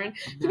be born.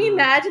 Can you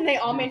imagine they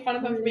all made fun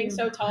of him for being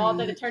so tall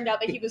that it turned out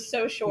that he was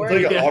so short?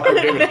 It's like an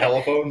awkward game of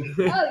telephone.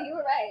 Oh, you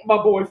were right. My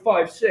boy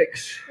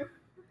 5'6".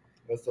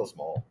 That's still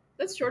small.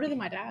 That's shorter than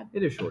my dad.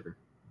 It is shorter.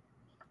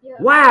 Yeah.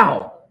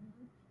 Wow.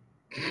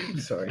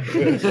 Sorry.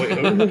 Wait,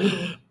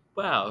 who?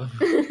 Wow.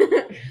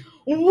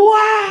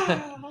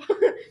 Wow.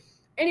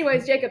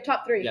 Anyways, Jacob,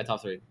 top 3. Yeah,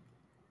 top 3.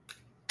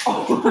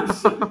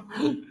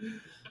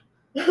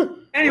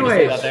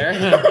 Anyways, Wanna say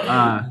that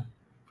there.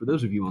 for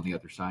those of you on the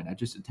other side, I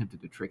just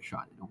attempted a trick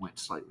shot and it went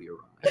slightly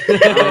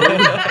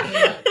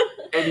awry.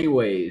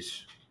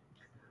 Anyways,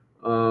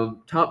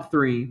 top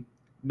 3.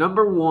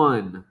 Number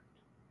 1,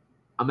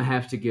 I'm gonna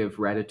have to give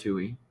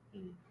Ratatouille.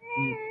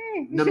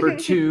 Number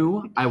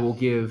 2, I will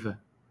give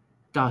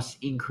Das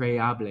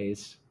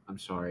Increíbles. I'm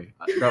sorry.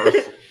 That was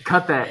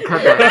cut that.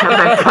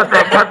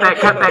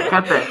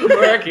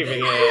 We're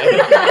keeping it.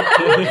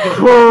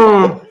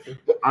 Oh,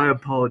 I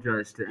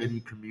apologize to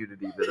any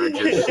community that I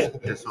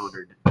just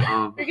dishonored. You're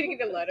gonna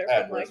get a letter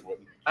from like. Adverse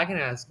wouldn't. I can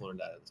ask Lauren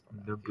that at this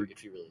point. Number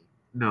If you really.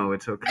 No,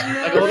 it's okay.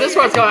 Okay, well, this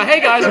one's going.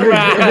 Hey guys, we're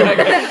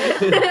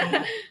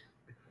back.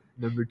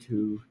 Number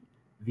 2,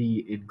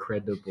 The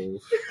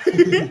Incredibles.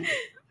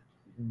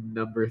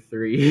 Number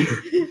 3.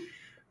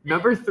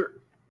 Number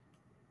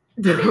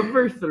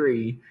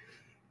 3.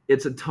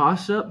 It's a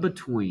toss-up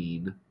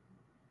between.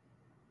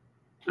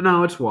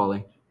 No, it's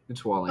Wall-E.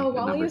 It's Wall-E. Oh, at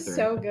Wall-E number is 3.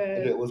 so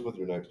Okay, good. Elizabeth,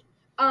 you're next.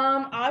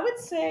 I would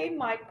say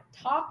my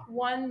top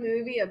 1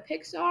 movie of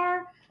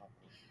Pixar.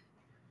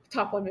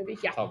 Top 1 movie,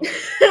 yeah. Top one.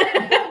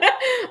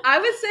 I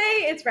would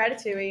say it's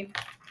Ratatouille.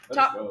 Let's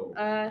Top-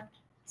 go.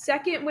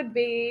 Second would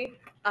be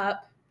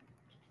Up.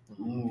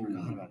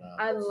 Ooh.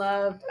 I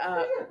loved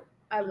Up.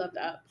 I loved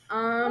Up.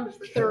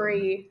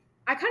 3.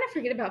 I kind of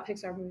forget about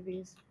Pixar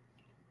movies.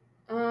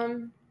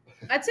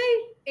 I'd say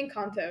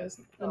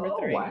Encanto's number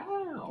 3.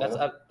 Wow. That's.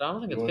 I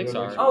don't think it's You wanna go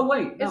Pixar. next? Oh,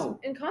 wait. Is No.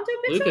 Encanto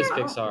Pixar? Luke is Oh,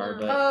 Pixar,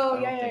 but Oh,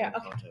 I yeah, don't yeah, think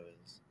yeah. Encanto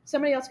is.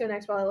 Somebody else go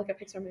next while I look at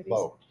Pixar movies.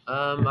 Bo.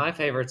 My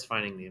favorite's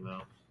Finding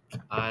Nemo.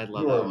 I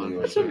love You that are one.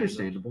 Nemo. That's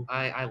understandable.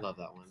 I love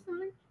that one.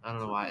 I don't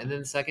know why. And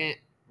then second,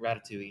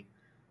 Ratatouille.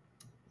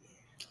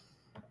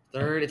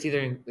 Third, it's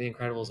either The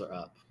Incredibles or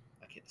Up.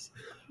 I can't decide.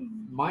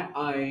 Might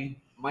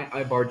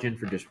I barge in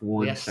for just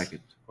 1 second?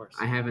 Of course.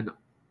 I have an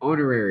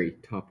honorary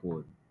top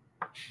 1.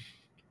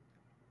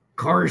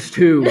 Cars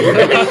 2.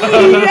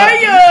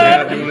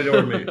 Yeah, you want to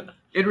go with me?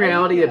 In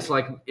reality, it's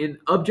like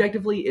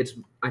objectively,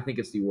 I think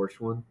it's the worst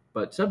one,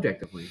 but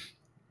subjectively,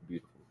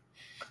 beautiful.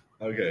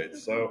 Okay,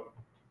 so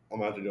I'm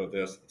gonna have to go with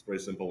this. It's a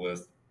pretty simple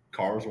list.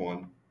 Cars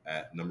 1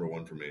 at number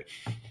 1 for me.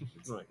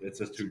 It's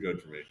just too good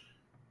for me.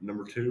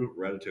 Number 2,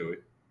 Ratatouille.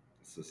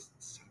 It's just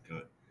so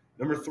good.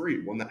 Number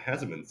 3, one that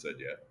hasn't been said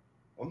yet.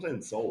 I'm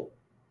saying Soul.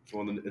 It's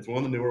one of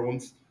the newer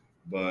ones,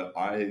 but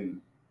I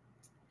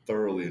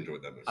thoroughly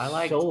enjoyed that movie. I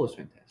like Soul is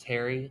fantastic.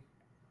 Terry.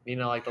 You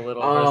know, like the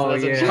little Oh,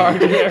 person that's in yeah.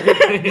 charge of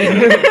everything.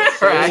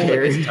 Soul- Her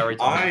actor is Terry.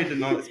 I did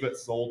not expect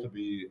Soul to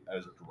be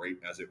as great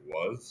as it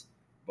was,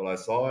 but I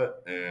saw it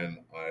and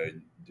I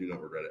do not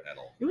regret it at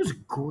all. It was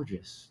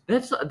gorgeous.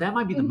 That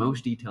might be the Mhm.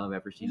 most detail I've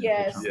ever seen. in a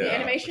Yes, Pixar the Yeah, movie.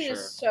 animation for is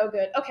sure. so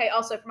good. Okay,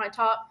 also for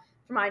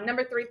my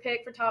number 3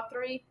 pick for top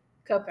 3,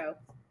 Coco.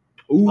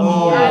 Ooh.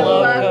 Oh, I I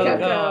love love Coco.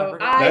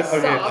 Coco. I I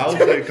Okay, I'll sobbed.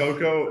 say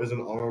Coco is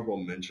an honorable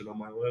mention on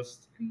my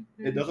list.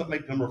 It doesn't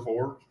make number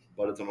 4,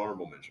 but it's an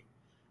honorable mention.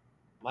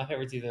 My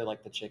favorite's either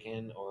like the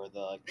chicken or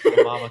the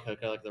mama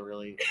Coco, like the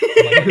really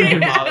like the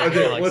mama Okay,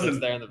 that like listen, sits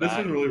there in the this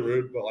back. is really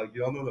rude, but like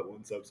y'all know that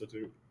one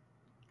substitute.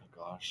 Oh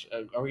gosh,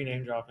 are we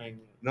name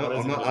dropping? No, What is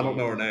I'm it not. I called? don't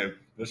know her name,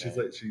 but she's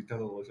Okay. like she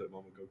kind of looks like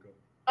Mama Coco.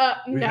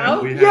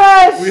 No.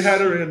 Yes! we had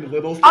her in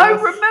Little. I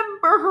Stress.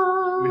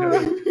 remember We her.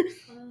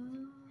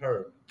 had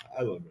her.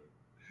 I love her.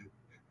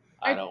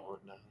 I don't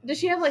know. Does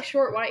she have like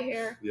short white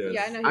hair? Yes.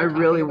 Yeah, I know. Who I you're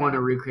really talking want to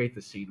about. recreate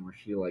the scene where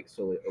she like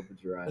slowly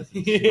opens her eyes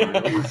and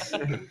Yes.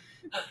 smiles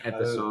at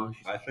the song.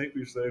 I think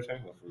we've saved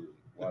Hannah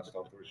for last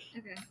top 3.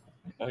 Okay.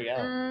 Oh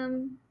yeah.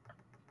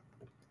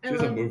 I She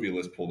has a love- movie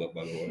list pulled up,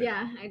 by the way.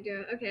 Yeah, I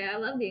do. Okay, I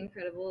love The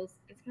Incredibles.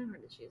 It's kind of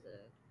hard to choose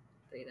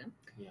a 3 though.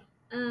 Yeah.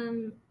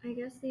 I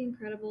guess The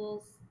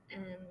Incredibles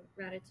and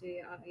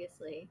Ratatouille,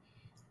 obviously.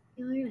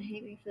 You're gonna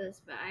hate me for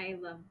this, but I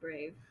love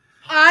Brave.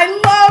 I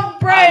love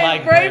Brave. I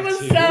like Brave Brave was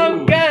too.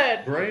 so Ooh.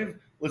 good. Brave.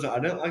 Listen, I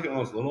didn't like it when I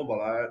was little, but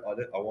I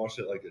watched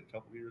it like a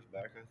couple years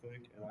back, I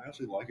think, and I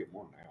actually like it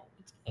more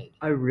now.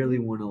 I really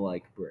want to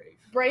like Brave.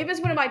 Brave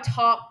is one of my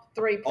top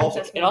 3 Also,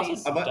 princess it also-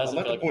 movies. I'd like Doesn't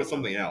to feel like point it's-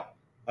 something out.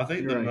 I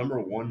think the Right. number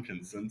 1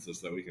 consensus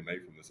that we can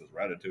make from this is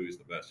Ratatouille is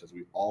the best, because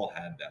we all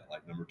had that,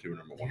 like number 2 and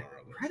number 1 on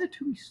our list.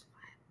 Ratatouille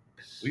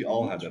slaps. We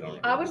all had that on our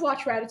I would list. watch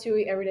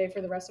Ratatouille every day for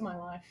the rest of my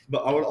life. But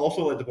I would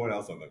also like to point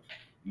out something.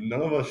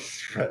 None of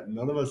us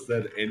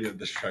said any of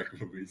the Shrek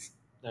movies.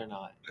 They're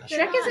not.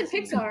 Shrek isn't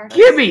Pixar.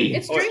 Gibby!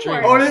 It's Oh, it's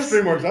DreamWorks. Oh, it is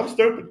DreamWorks. I'm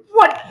stupid.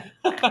 What?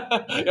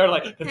 You're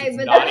like, Hey, it's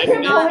but not that in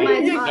is not my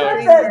Disney. top No,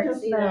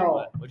 DreamWorks either.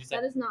 now. What'd you say?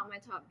 That is not my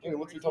top Hey,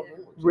 what's your DreamWorks top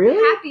either. DreamWorks?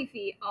 Really? Happy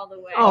Feet all the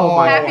way. Oh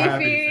my Happy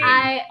Happy Feet. Feet.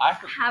 I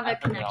for- have a I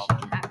forget all connection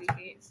of to them. Happy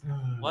Feet.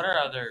 What are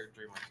other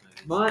DreamWorks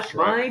movies? My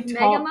Shrek.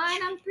 top. Megamind,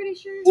 I'm pretty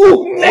sure. Ooh,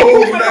 Oh,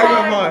 Megamind!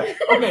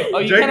 Megamind. Okay. Oh,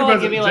 you Jacob kind of like has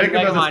a- give me like Jacob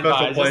has a Megamind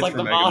special vibes, place just like for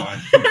the mom.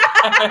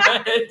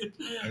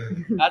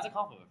 That's a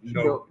compliment.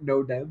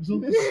 No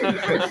damsels.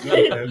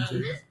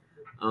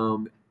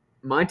 No.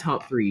 My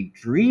top 3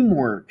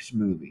 DreamWorks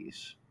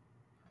movies: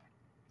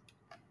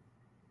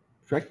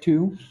 Shrek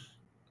 2,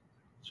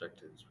 Shrek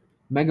 2 is pretty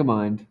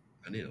Megamind,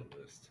 I need a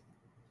list.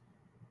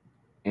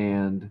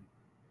 and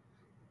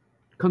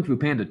Kung Fu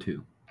Panda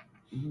 2.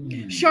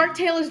 Shark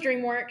Tale is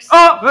DreamWorks.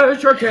 Oh,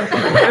 Shark Tale.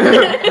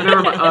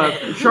 Never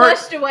mind. Shark.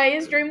 Flushed Away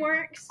is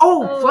DreamWorks.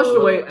 Oh, Flushed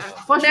Away.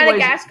 Flushed Away.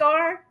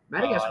 Madagascar.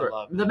 Madagascar. Oh, I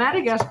love The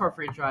Madagascar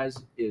franchise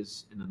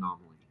is an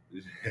anomaly.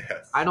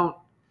 Yes.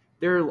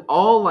 They're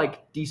all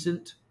like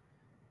decent,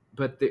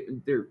 but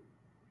they're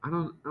I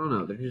don't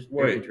know. They're just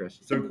they're Wait,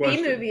 interesting. So The B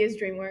question. movie is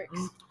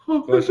DreamWorks.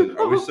 Question.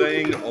 Are we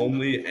saying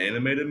only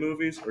animated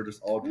movies or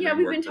just all Yeah,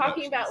 we've been DreamWorks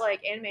talking about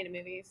productions? like animated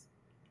movies.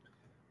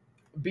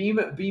 B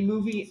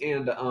movie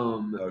and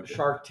Okay.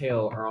 Shark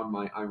Tale are on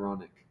my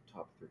ironic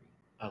top 3.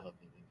 I love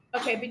the movie.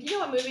 Okay, but you know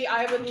what movie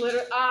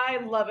I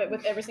love it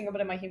with every single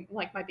bit of my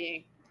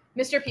being.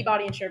 Mr.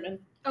 Peabody and Sherman.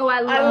 Oh, I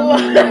I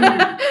love love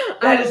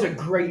That is a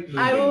great movie.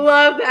 I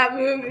love that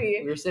We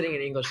movie. were sitting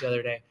in English the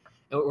other day,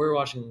 and we were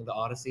watching the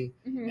Odyssey,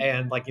 Mhm.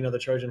 and like the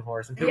Trojan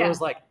horse, and people Yeah. was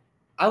like,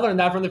 "I learned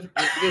that from the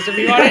Mr.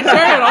 Peabody and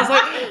Sherman." I was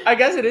like, "I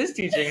guess it is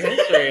teaching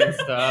history and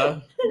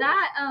stuff."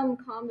 that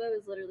combo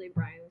is literally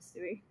Brian with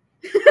Stewie.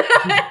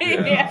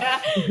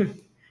 Yeah.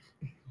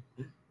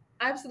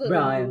 Absolutely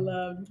Brian.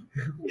 loved.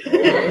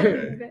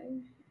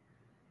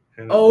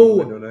 Hannah,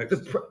 Oh, you wanna go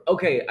next?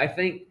 Okay, I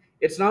think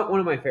it's not one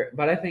of my favorite,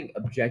 but I think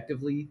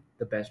objectively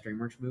the best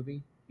DreamWorks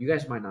movie. You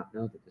guys might not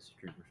know that this is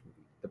a DreamWorks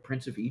movie. The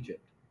Prince of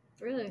Egypt.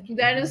 Really?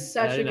 That is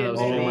such I a didn't know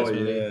good it was a movie. DreamWorks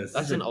movie. yes.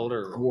 That's an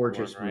older,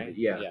 Gorgeous one, right?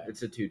 movie. Yeah,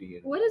 it's a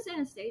 2D. What is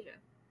Anastasia?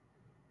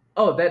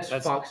 Oh, that's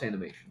That's- Fox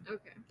Animation.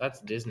 Okay. That's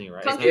Disney,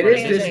 right? Kung It Fu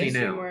is Panda Disney is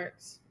now.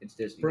 DreamWorks. It's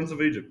Disney. Prince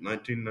of Egypt,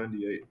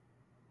 1998.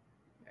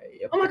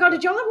 Yep. Oh my god,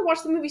 did y'all ever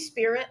watch the movie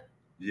Spirit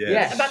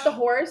Yes. about the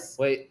horse?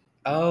 Wait.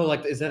 Oh,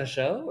 like is that a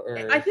show or?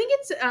 I think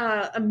it's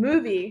a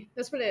movie.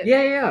 That's what it is.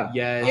 Yeah.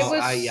 Yes. It was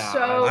I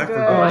so good.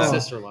 forgot. My Oh.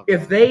 sister loved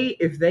it.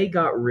 If they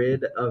got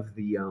rid of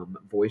the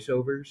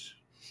voiceovers,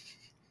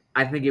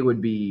 I think it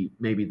would be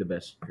maybe the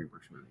best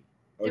DreamWorks movie.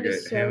 It Okay,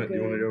 is so Hannah, do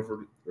you want to good. go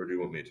for, or do you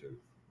want me to?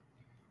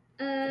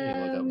 I need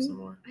to look up some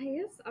more. I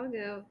guess I'll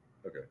go.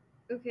 Okay.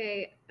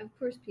 Okay, of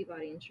course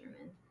Peabody and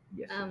Sherman.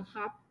 Yes.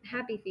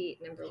 Happy Feet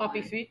number Happy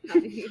one. Feet.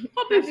 Happy Feet.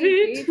 Happy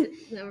Feet.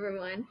 Feet, number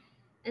one.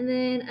 And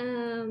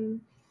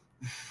then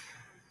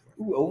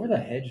Ooh, Over the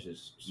Hedge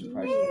is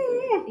surprisingly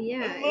good. yeah,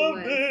 I it loved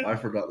was. it. I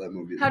forgot that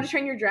movie. How to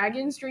Train Your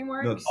Dragons,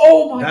 DreamWorks. No,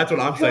 Oh my! That's what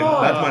I'm saying.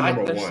 God. That's my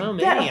number There's one. so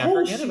many. That I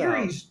whole forget about.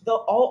 series,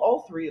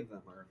 all 3 of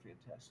them are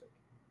fantastic.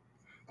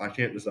 I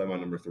can't decide my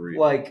number 3.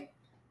 Like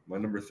My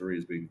number 3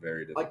 is being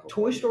very difficult.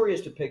 Toy Story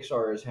is to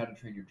Pixar as How to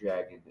Train Your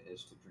Dragon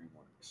is to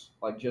DreamWorks.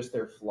 Like just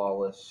their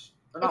flawless.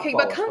 or not Okay,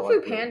 but flawless, Kung Fu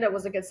like, Panda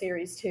was a good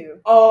series too.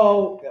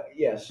 Oh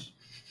yes.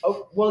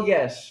 Oh well,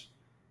 yes.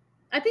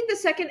 I think the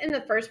second and the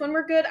first one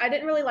were good. I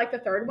didn't really like the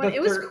third one. The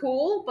It was third-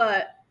 cool,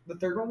 but The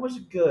third one was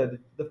good.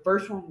 The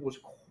first one was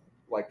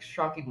like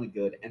shockingly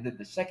good, and then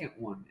the second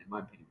one, in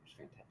my opinion, was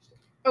fantastic.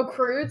 oh,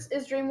 Croods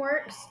is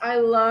DreamWorks. I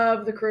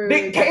love the Croods.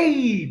 Nick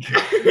Cage.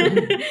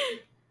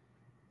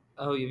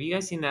 Oh, have you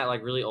guys seen that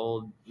like really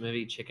old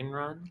movie Chicken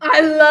Run?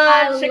 I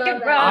love I Chicken love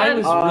that. I Run.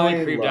 was I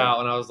really creeped love- out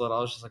when I was little. I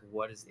was just like,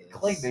 "What is this?"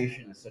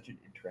 Claymation is such an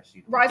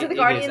interesting. Rise of the It is.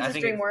 Guardians I is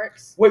think it's-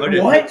 DreamWorks. Wait, Okay,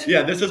 what?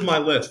 Yeah, this is my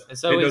list. And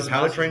so it is does How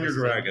to Monsters Train Your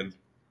vs. Dragon,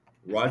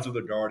 Rise of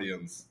the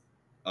Guardians,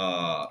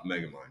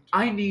 Megamind.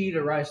 I need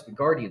a Rise of the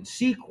Guardians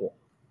sequel.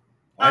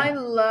 I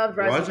love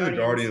Rise, Rise of the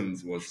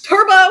Guardians. Guardians was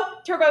Turbo.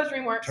 Turbo's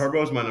DreamWorks.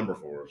 Turbo's my number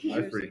 4. I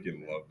Seriously.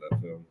 freaking love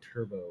that film.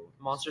 Turbo.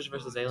 Monsters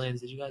vs.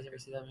 Aliens. Did you guys ever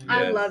see that movie?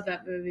 I Yes. love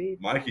that movie.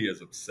 Mikey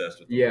is obsessed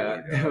with the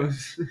Yeah, blue guy. that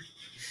was.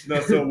 No,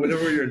 so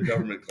whenever you're in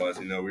government class,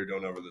 we were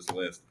going over this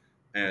list,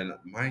 and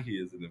Mikey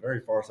is in the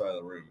very far side of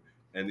the room,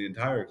 and the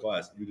entire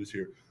class, you just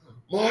hear,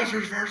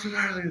 Monsters vs.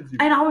 Aliens.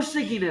 And I was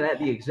thinking it at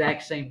the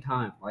exact same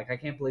time. Like, I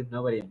can't believe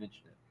nobody had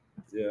mentioned it.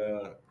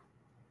 Yeah.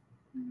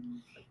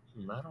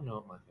 I don't know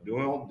what my Do you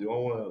want to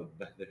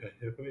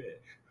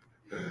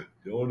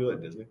do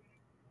it Disney?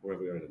 Where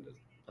have we already done Disney?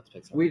 That's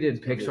Pixar. We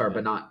did Pixar,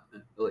 but not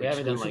We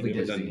haven't done, like, exclusively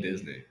We've Disney. done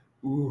Disney.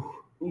 Ooh.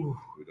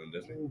 We've done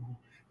Disney. Ooh.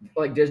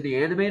 Like Disney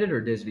animated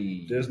or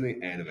Disney? Disney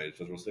animated,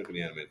 because we'll stick with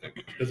the animated thing.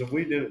 Because if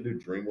we didn't do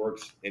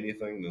DreamWorks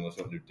anything, then let's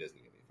not do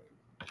Disney anything.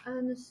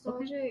 A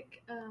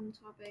nostalgic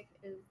topic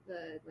is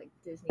the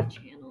Disney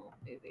Channel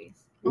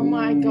movies. Oh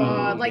my Ooh,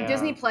 god. Like yeah.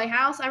 Disney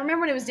Playhouse. I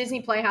remember when it was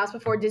Disney Playhouse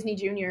before Disney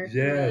Junior.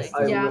 Yes.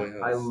 Really? Yeah. Disney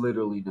I has-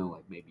 literally know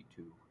like maybe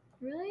 2.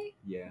 Really?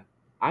 Yeah,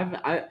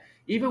 I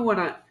even when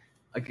I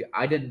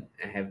didn't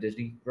have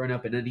Disney growing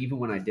up, and then even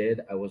when I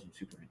did, I wasn't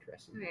super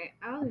interested. Okay,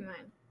 I'll do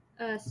mine.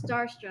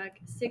 Starstruck,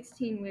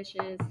 16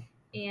 Wishes,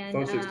 and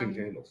Phone 16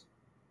 Candles.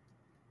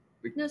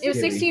 No, It was Give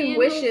me- 16 Candles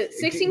Wishes.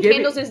 16 Give me-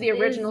 Candles is the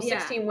original. is- yeah.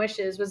 16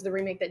 Wishes was the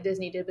remake that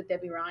Disney did with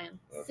Debbie Ryan.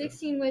 Okay.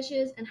 16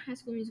 Wishes, and High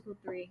School Musical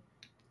 3.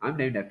 I'm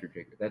named after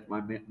Jacob. That's my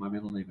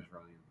middle name is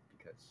Ryan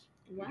because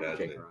Wow. Yeah.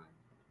 Jake Ryan.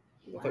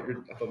 I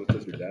thought it was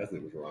just your dad's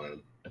name was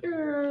Ryan.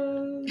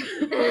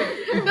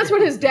 That's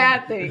what his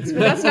dad thinks, but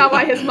that's not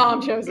why his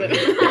mom chose it.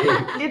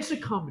 It's a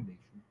combination.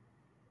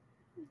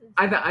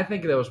 I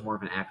think that was more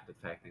of an after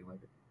the fact thing. Like,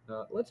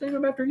 let's name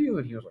him after you,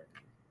 and he was like,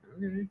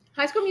 okay.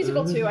 High School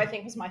Musical 2, I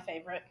think, was my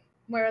favorite.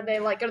 Where they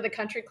go to the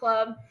country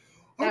club.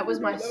 That was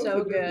my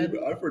so good.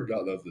 I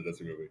forgot that was the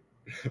Disney movie.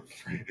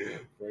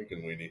 Frank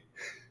and Weenie.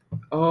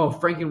 Oh,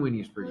 Frank and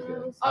Winnie's pretty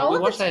good. All we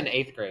of watched the- that in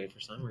 8th grade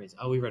for some reason.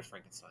 Oh, we read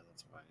Frankenstein.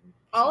 That's why.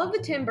 All of the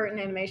Tim Burton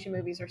animation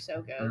movies are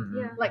so good.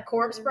 Mhm. Yeah. Like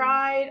Corpse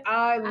Bride.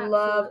 I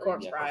love Absolutely.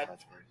 Corpse Yeah, Bride.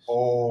 that's great.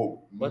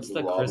 Oh, What's Meet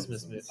the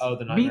Christmas Robinsons. movie? Oh,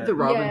 the Meet the Nightmare-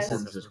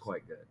 Robinsons Yes. is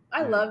quite good.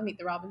 I love Meet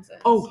the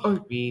Robinsons.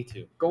 Oh, Me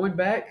too. going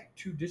back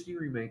to Disney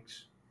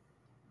remakes,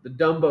 the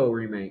Dumbo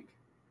remake,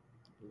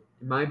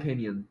 in my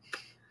opinion,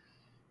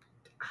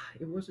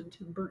 it wasn't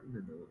Tim Burton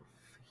enough.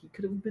 He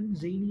could have been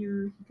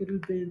zanier. He could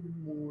have been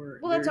more.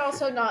 Well, that's there-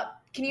 also not.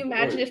 Can you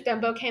imagine if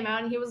Dumbo came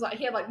out and he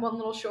had like one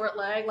little short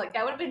leg? Like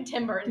that would have been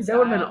Tim Burton. Dude, that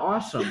would have been style.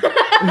 awesome.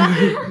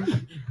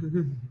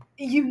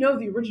 You know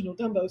the original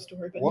Dumbo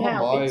story, but One of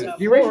now my- it's a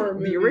the horror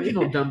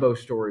original movie. Dumbo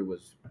story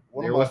was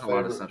One there of my wasn't a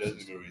lot of favorite substance.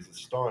 Disney movies is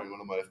starring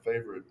one of my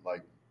favorite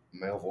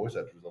male voice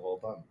actors of all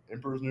time,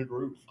 Emperor's New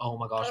Groove. Oh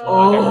my gosh, one Oh.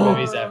 of my favorite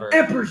movies ever.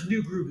 Emperor's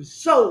New Groove is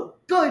so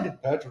good.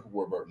 Patrick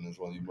Warburton is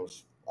one of the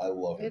most. I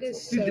love him. It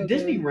is so Dude, much. the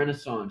Disney good.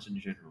 Renaissance in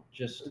general,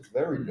 just It's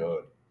very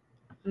good.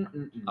 I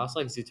also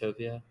like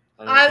Zootopia.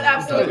 I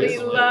absolutely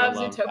love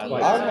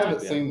Zootopia. I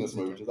haven't seen this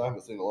movie because I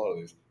haven't seen a lot of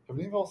these. Have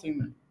any of y'all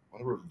seen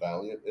whatever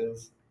Valiant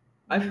is?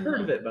 I've heard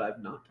of it, but I've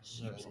not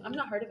seen it. I've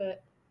not heard of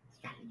it.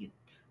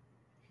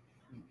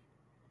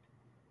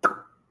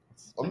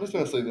 I'm just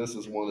gonna say this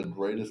is one of the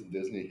greatest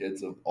Disney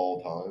hits of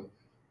all time.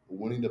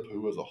 Winnie the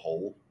Pooh as a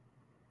whole.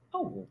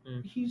 Oh,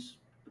 Mm. he's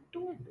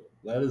adorable.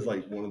 That is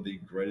like one of the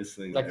greatest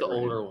things. Like the ever.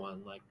 older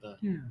one, like the.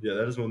 Yeah. Yeah,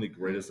 that is one of the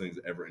greatest things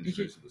ever Did you-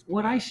 introduced to this.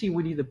 When I planet. see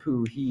Winnie the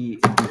Pooh, he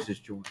induces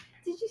joy.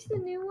 Did you see the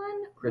new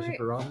one?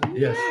 Christopher Robin.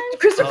 Yes.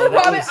 Christopher Oh,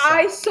 that Robin, was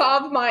I sad.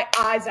 sobbed my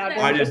eyes out.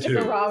 I during did too.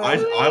 Christopher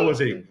Robin. I was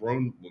a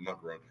grown, well,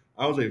 not grown.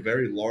 I was a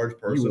very large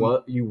person.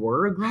 You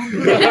were a grown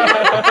man?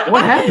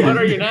 What happened? What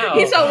are you now?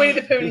 He saw Winnie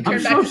the Pooh and he I'm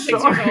turned back so to 6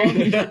 years old.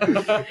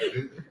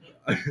 sorry.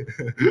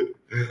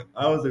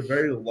 I was a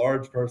very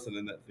large person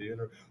in that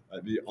theater.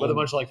 I'd be With a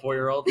bunch of like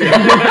 4-year-olds.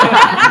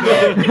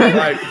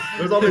 like,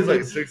 there's all these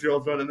like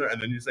 6-year-olds running there, and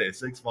then you say a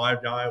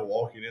 6'5" guy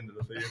walking into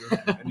the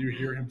theater, and you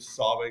hear him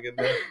sobbing in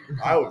there.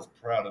 I was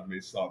proud of me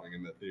sobbing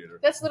in that theater.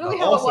 That's literally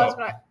how Also, it was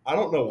when I. I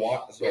don't know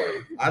why. Sorry,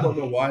 I don't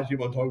know why I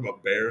keep on talking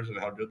about bears and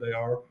how good they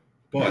are.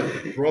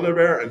 But Brother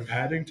Bear and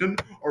Paddington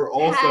are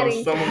also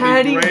Paddington. some of the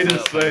Paddington.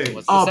 greatest things.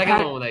 What's the Oh, second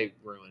Pat- one they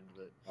ruined?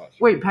 But Oh,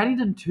 shit. Wait,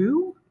 Paddington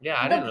 2? yeah,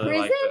 I The didn't really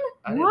like prison? it.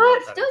 I didn't What?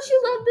 like that. Don't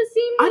you love the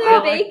scene I where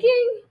thought- they're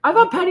baking? I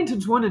thought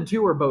Paddington's 1 and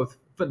 2 were both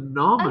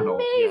phenomenal.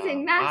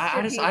 Amazing I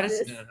masterpieces.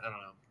 just, I don't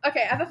know.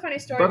 Okay, I have a funny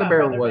story Brother about Bear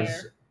Brother was.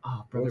 Bear.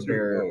 Oh, Brother What's Bear.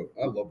 your- oh,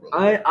 I love Brother Bear.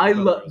 I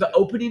Brother love Bear's the good.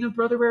 opening of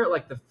Brother Bear,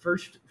 like the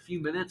first few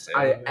minutes.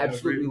 I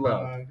absolutely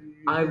loved. Everybody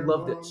I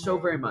loved it so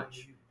very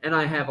much, and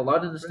I have a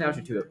lot of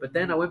nostalgia to it. But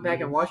then I went back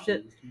and watched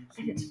it,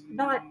 and it's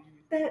not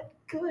that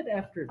good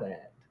after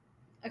that.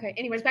 Okay,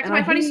 anyways, back to And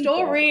my I funny hate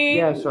story.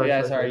 that. Yeah, sorry.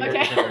 Yeah, sorry.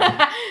 Okay.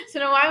 Yeah. So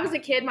when I was a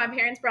kid, my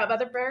parents brought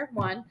Brother Bear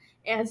 1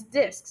 as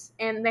discs,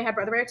 and they had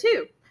Brother Bear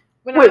 2.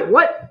 When Wait,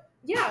 what?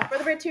 Yeah,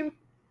 Brother Bear 2.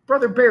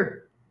 Brother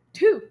Bear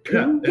 2.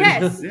 Yeah.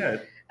 Yes. Yeah.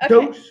 Okay.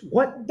 Dose?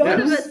 What? One Those-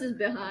 of Yes. us is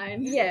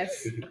behind.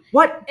 Yes.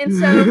 What? And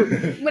so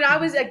when I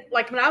was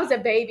a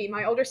baby,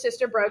 my older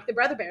sister broke the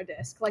Brother Bear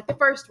disc, like the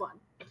first one.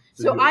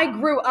 So I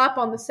grew up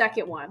on the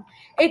second one.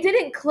 It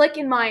didn't click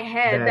in my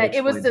head That that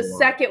it was the explains a lot.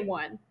 second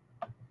one.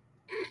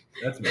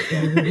 That's messed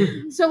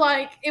up. So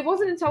like, it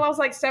wasn't until I was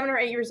like 7 or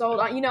 8 years old.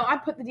 I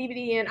put the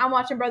DVD in. I'm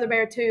watching Brother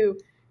Bear 2,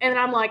 and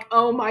then I'm like,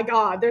 oh my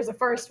god, there's a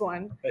first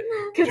one,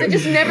 because it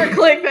just never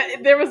clicked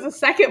that there was a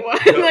second one,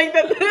 like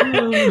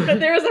that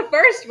there was a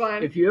first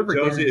one. If you ever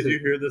Josie, get if into, you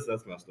hear this,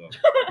 that's messed up.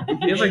 if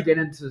you ever get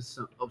into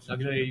some,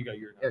 Okay, you go.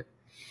 You're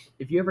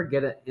if you ever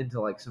get into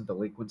like some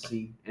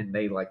delinquency and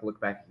they like look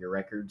back at your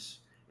records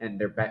and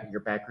your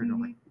background, are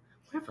like,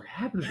 whatever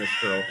happened to this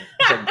girl?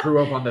 It's like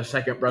grew up on the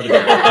second Brother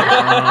Bear.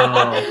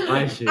 Oh,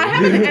 I see. I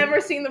haven't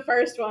ever seen the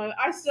first one.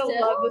 I still Still?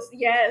 love this.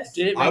 Yes.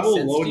 Did it I make will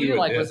sense loan to you you? a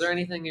Like, was disc. there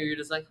anything you're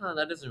just like,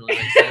 that doesn't really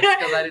make sense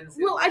because I didn't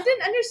see Well, the I first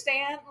didn't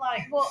understand.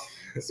 Like,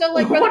 so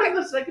like One Brother of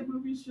the second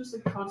movie is just a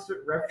constant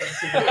reference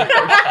to the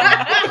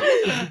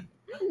first one.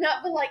 No,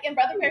 but like in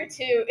Brother Bear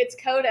 2, it's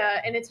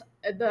Coda, and it's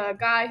the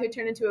guy who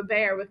turned into a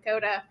bear with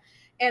Coda,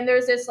 and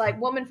there's this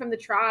like woman from the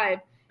tribe,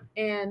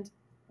 and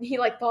he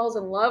like falls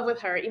in love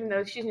with her, even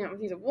though she's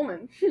he's a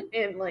woman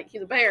and like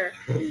he's a bear,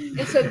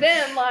 and so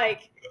then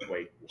like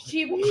Wait.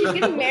 she's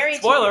getting married.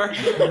 Spoiler.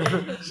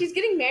 She's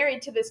getting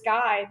married to this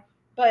guy,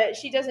 but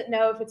she doesn't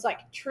know if it's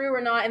like true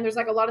or not, and there's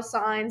like a lot of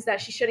signs that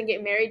she shouldn't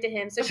get married to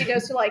him. So she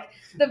goes to like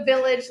the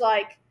village,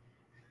 like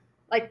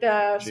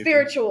the Chieftain.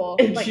 spiritual,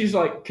 And like, she's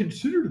like,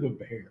 consider the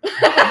bear.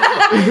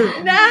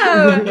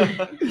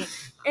 no.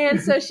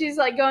 And so she's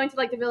like going to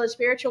like the village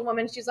spiritual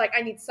woman. She's like,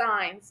 I need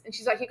signs, and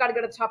she's like, you got to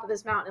go to the top of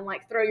this mountain and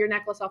like throw your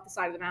necklace off the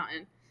side of the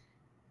mountain.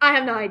 I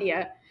have no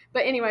idea,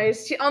 but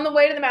anyways, on the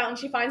way to the mountain,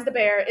 she finds the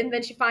bear, and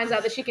then she finds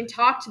out that she can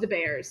talk to the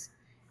bears.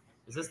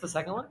 Is this the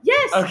second one?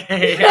 Yes.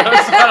 Okay. I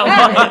was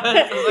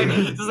kind of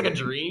is this like a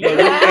dream?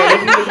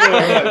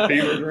 Like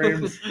fever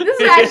dreams. This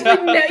is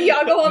actually no,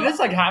 y'all go on. Did this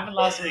like happen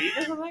last week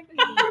or something?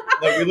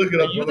 Like we look it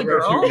Are up. you the Brother Bear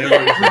girl? 2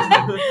 never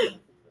existed.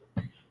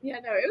 Yeah,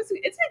 no, it's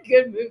a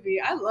good movie.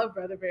 I love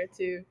Brother Bear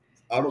 2.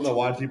 I don't know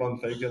why I keep on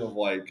thinking of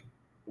like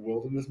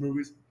wilderness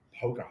movies.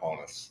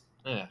 Pocahontas.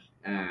 Yeah.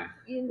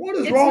 What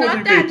is It's wrong not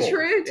with you that people?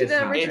 true to It's the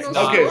not. original It's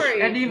not.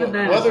 story. And even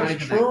then, Whether it's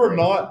it's not even true or that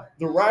not,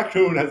 the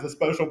raccoon has a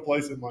special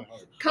place in my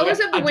heart. Colors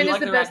Okay, of the I do Wind is like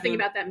the the best thing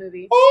raccoon. about that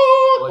movie.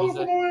 Oh, What is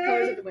it?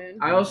 Colors of the Wind.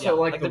 I also Yeah,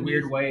 like like the the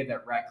weird music. way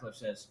that Ratcliffe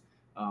says,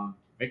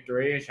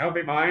 "Victory shall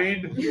be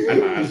mine." At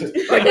last.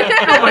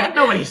 Like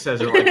nobody says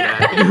it like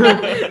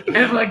that.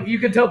 And like you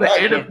could tell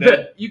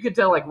you could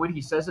tell like when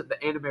he says it, the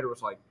animator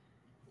was like,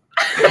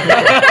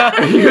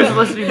 he was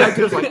listening back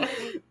to it, was like,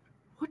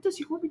 what does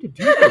he want me to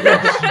do for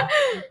this?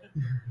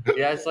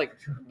 Yeah, it's like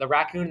the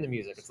raccoon and the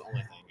music. It's the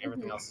only thing.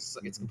 Everything else is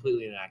it's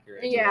completely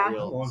inaccurate. It's Yeah. a How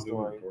real long did we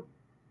story. record?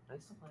 Are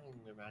they still playing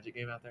their Magic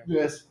game out there?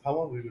 Yes. How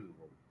long did we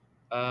record?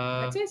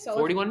 I'd say so.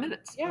 41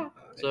 minutes. Yeah.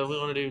 So if we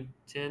want to do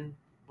 10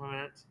 more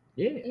minutes.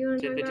 Yeah. You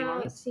want to 10, talk 15 more about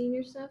minutes?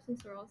 senior stuff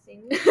since we're all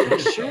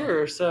seniors?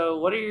 Sure. So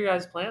what are your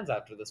guys' plans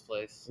after this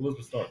place?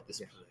 Elizabeth Starr. This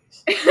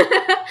place.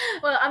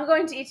 Well, I'm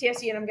going to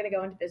ETSU and I'm going to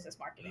go into business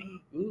marketing.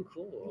 Ooh,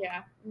 cool.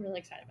 Yeah, I'm really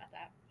excited about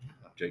that.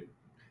 Jake.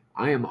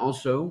 I am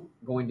also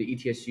going to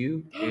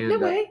ETSU, and No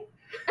way.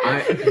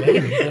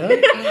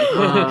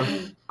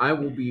 I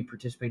will be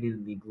participating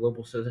in the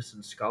Global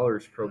Citizen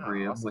Scholars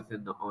Program awesome.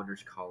 within the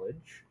Honors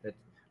College, which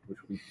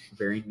will be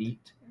very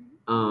neat.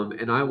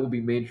 And I will be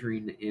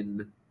majoring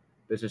in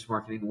business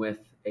marketing with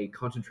a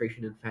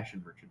concentration in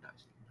fashion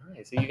merchandising.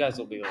 Nice. So you guys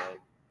will be like.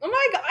 Oh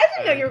my god, I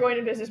didn't know you were going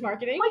to business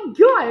marketing. My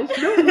gosh,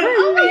 no way!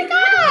 Oh my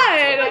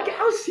god.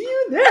 I'll see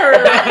you there.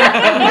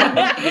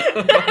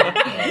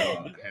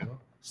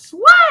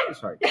 Sweat.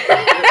 Sorry.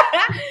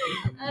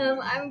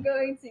 I'm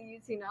going to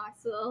UT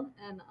Knoxville,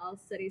 and I'll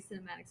study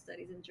cinematic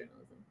studies and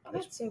journalism. Oh,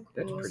 that's so cool.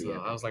 That's pretty So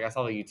I was like, I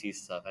saw the UT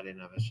stuff. I didn't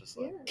know if it's just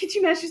like. Yeah. Could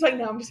you imagine? She's like,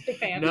 no, I'm just a big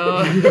fan. No.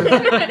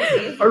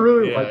 I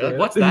really Yeah, like that.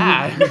 what's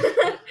that?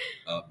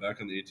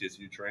 Back on the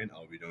ETSU train,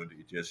 I'll be going to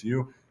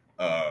ETSU.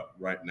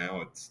 Right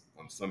now,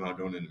 I'm somehow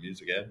going into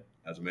music ed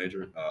as a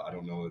major. I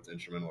don't know if it's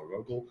instrumental or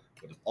vocal,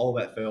 but if all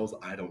that fails,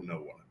 I don't know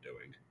what I'm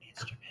doing.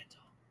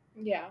 Instrumental.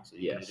 Yeah. So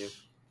you gonna do?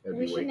 That'd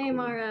We be should way name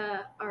cool.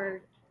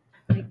 our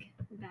like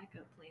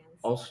backup plans.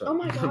 Also, Oh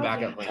my god.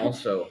 Backup yeah. plan.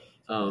 Also,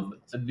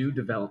 a new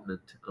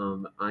development.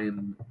 I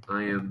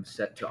am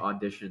set to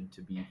audition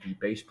to be the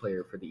bass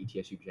player for the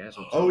ETSU Jazz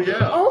Ensemble. Oh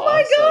yeah. Oh my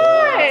That's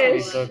gonna be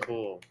gosh. so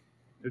cool.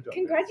 Good job.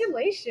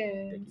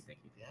 Congratulations. Thank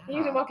you. And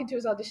you can walk into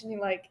his audition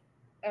and like,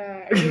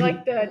 are you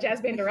like the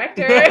jazz band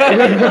director?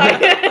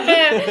 Like,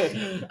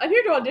 I'm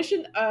here to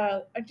audition.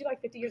 Aren't you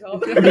like 50 years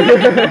old?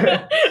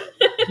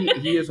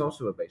 He is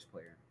also a bass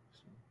player.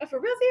 Oh, for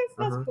real, sis?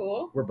 That's Uh-huh.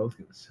 cool. We're both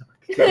gonna suck.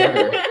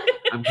 Together.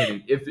 I'm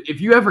kidding. If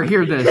you ever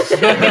hear this,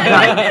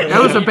 that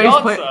was a bass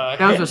Don't player. suck.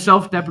 That was a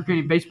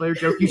self-deprecating bass player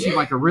joke. You seem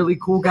like a really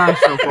cool guy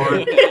so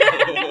far.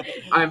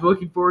 I'm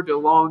looking forward to a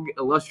long,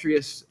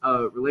 illustrious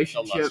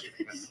relationship.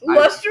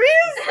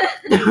 Illustrious?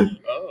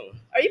 Oh.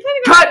 Are you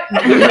planning on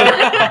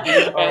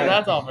Cut. Well,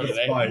 that's all for That's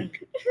today.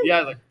 Spike.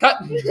 Yeah, like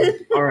cut.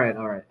 All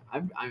right.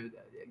 I'm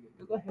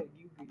go ahead.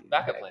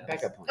 Backup plans.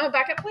 Backup plans. Oh,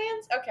 backup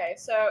plans? Okay,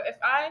 so if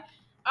I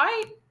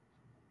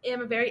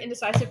am a very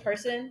indecisive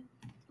person,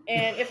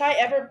 and if I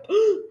ever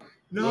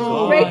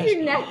No. Break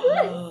your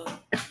necklace?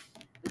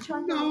 Which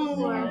one?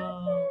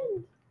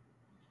 No.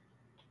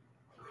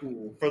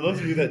 cool. For those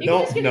of you that You can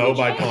just don't get a know new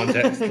by chain.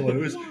 context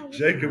clues, Yeah,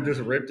 Jacob just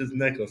ripped his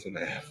necklace in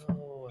half.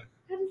 Oh.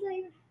 How does that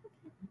even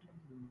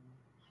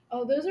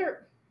Oh, those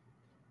are.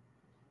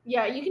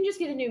 Yeah, you can just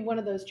get a new one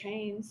of those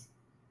chains.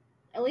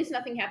 At least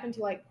nothing happened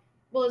to like.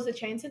 Well, is the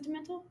chain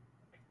sentimental?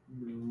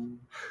 No.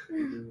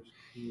 happen?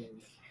 You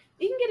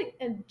can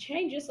get a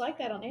chain just like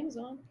that on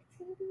Amazon. It's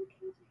gonna be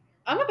okay.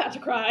 I'm about to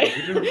cry.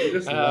 You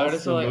just I lost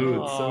just the like, mood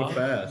so aw.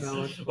 fast.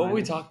 No, it's What were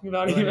we fine. talking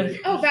about Go even? ahead.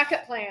 Oh,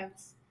 backup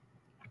plans.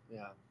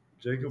 Yeah.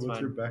 Jacob, It's what's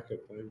fine. your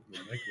backup plan for the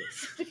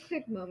necklace? Just a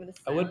quick moment of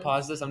I silence. would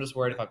pause this. I'm just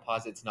worried if I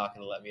pause it, it's not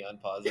going to let me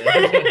unpause it.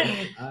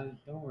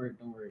 Don't worry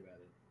about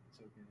it. It's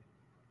okay.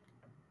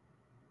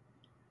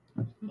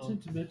 It's not Oh.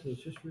 sentimental.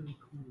 It's just really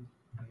cool.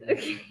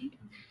 Okay.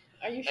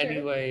 Are you sure?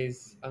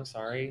 Anyways, I'm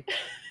sorry.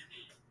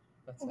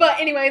 That's But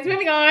anyways,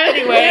 moving on.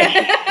 Anyway,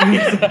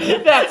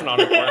 that's not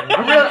important.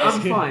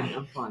 I'm fine.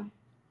 I'm fine.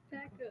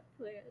 Backup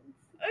plans.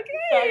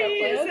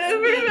 Okay, Backup so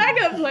we're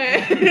backup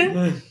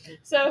plan.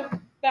 So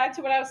back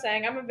to what I was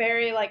saying, I'm a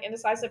very like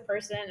indecisive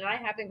person, and I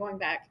have been going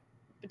back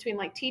between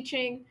like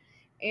teaching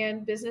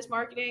and business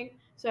marketing.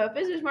 So if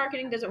business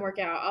marketing doesn't work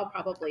out, I'll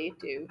probably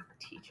do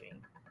teaching.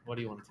 What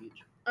do you want to teach?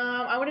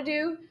 I want to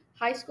do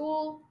high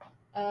school,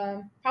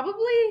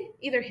 probably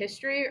either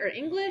history or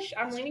English.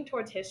 I'm leaning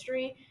towards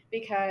history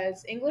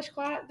because English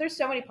class, there's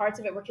so many parts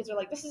of it where kids are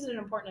like, this isn't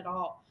important at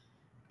all.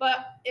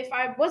 But if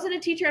I wasn't a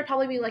teacher, I'd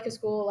probably be like a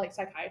school like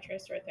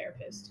psychiatrist or a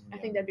therapist. I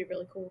think that'd be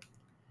really cool.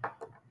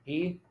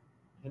 He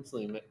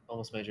instantly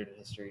almost majored in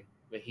history,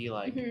 but he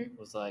Mhm.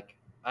 was like,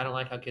 I don't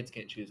like how kids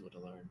can't choose what to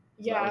learn. So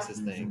Yeah. that was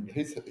his thing.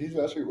 He's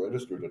actually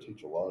registered to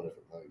teach a lot of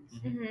different things.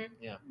 Mm-hmm.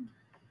 Yeah.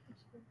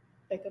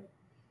 Backup.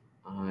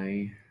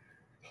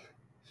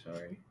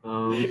 Sorry.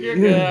 You're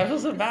good. I feel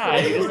so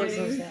bad. You just look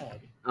so sad.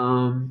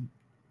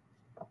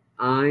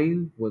 I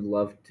would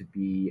love to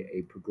be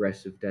a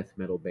progressive death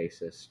metal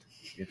bassist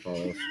if all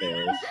else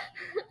fails.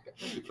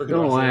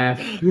 Don't laugh.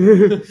 I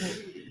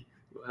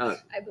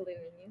believe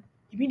in you.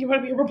 You mean you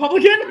want to be a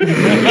Republican?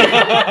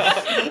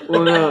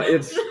 Well, no,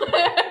 it's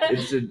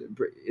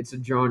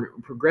a genre.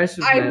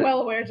 Progressive. I'm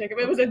well aware, Jacob.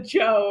 It was a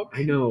joke.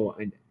 I know.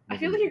 I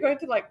feel like you're going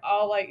through like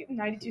all like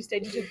 92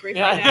 stages of grief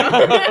Yeah, right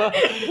I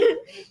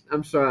now.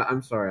 I'm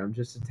sorry. I'm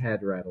just a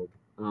tad rattled.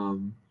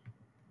 I'm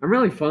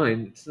really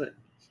fine. It's not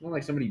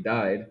like somebody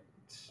died.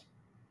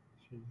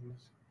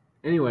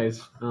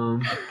 Anyways,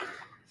 I'm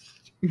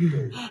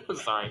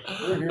sorry.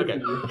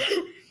 Okay.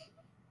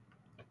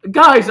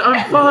 guys,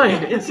 I'm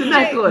fine. It's a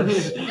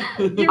necklace.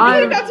 You're really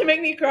I'm- about to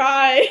make me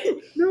cry.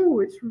 No,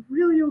 it's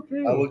really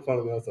okay. I look fine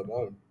on the outside.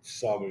 I'm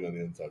sobbing on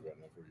the inside right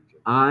now for you,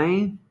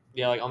 Jacob.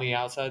 Yeah, like on the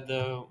outside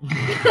though.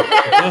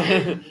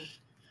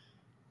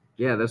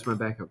 Yeah, that's my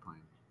backup plan.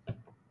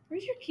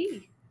 Where's your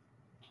key?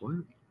 What?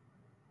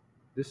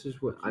 This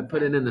is what I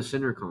put it in the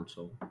center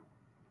console. Oh,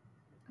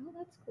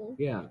 that's cool.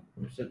 Yeah,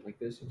 I'm sitting like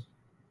this.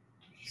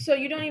 So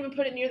you don't even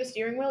put it near the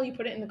steering wheel? You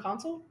put it in the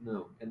console?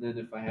 No, and then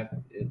if I have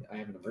an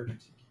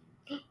emergency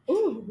key.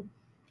 Ooh.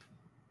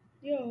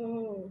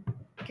 Yo.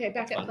 Okay,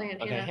 backup Fun. plan.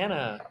 Okay, Hannah.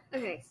 Hannah.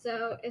 Okay,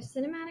 so if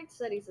cinematic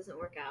studies doesn't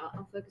work out,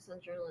 I'll focus on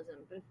journalism.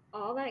 But if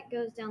all that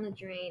goes down the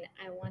drain,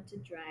 I want to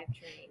drive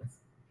trains.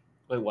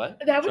 Wait, what?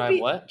 That would Drive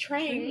be what?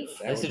 trains.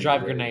 I used to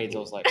drive grenades. I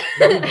was like,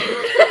 That'd I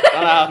don't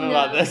know how I feel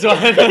about this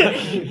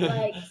one.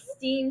 Like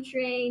steam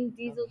train,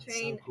 diesel That's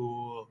train. So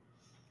cool.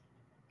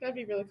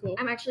 be really cool.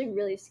 I'm actually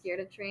really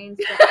scared of trains.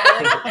 But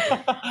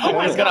I Oh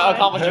my It's gonna God.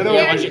 accomplish Hannah,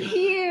 they're everything.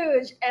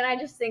 huge, and I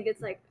just think it's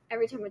like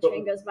every time a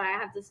train goes by, I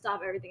have to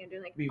stop everything I'm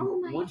doing. Like, I mean,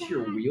 oh my once god!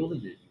 you're wheeling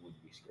it, you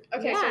wouldn't be scared.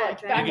 Okay, so Yeah, like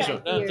driving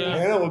backup. like weird.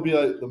 Hannah would be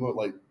like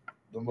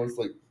the most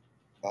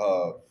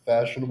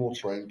fashionable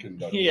train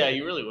conductor. Yeah,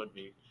 you really would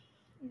be.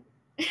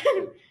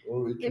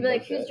 They'd be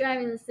like, "Who's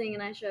driving this thing?"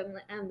 And I show them,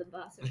 like, "I'm the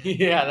boss."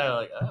 Yeah, they're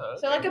like, oh.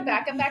 So like a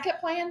backup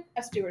plan,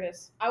 a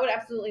stewardess. I would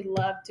absolutely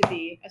love to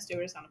be a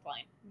stewardess on a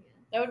plane.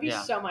 That would be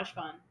Yeah. so much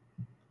fun.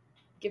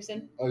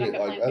 Gibson, Okay,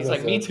 backup like, plan. He's as I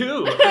like, me said-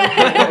 too.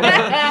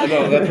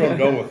 No, that's where I'm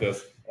going with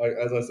this. Like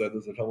as I said,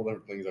 there's a couple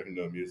different things I can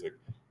do in music,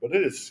 but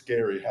it is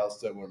scary how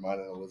similar mine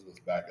and Elizabeth's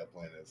backup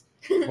plan is.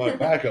 My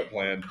backup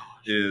plan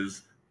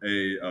is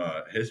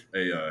a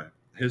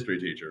history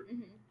teacher,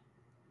 Mhm.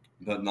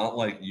 but not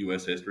like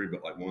U.S. history,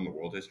 but like more in the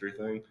world history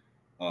thing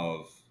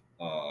of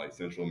like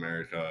Central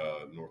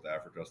America, North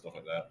Africa, stuff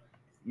like that.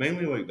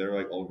 Mainly like they're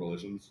like old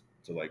religions,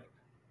 so like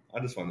I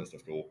just find that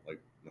stuff cool, like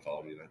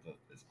mythology. And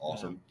it's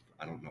awesome.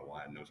 I don't know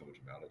why I know so much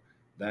about it.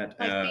 That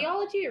Like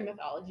theology or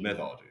mythology?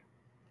 mythology.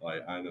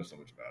 Like I know so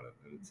much about it,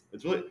 and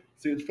it's really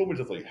it's probably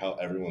just like how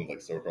everyone's like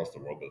so across the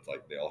world, but it's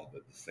like they all have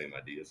the same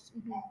ideas.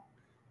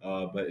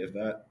 Mhm. But if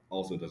that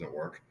also doesn't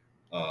work,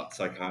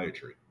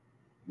 psychiatry,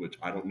 which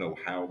I don't know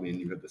how me and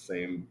you have the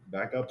same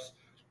backups,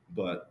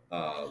 but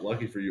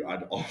lucky for you, I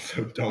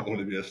also don't want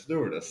to be a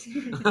stewardess.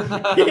 That's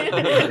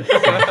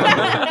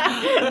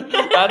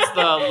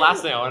the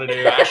last thing I want to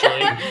do,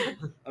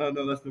 actually.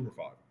 No, that's number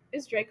 5.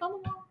 Is Drake on the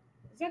wall?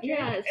 Is that Drake?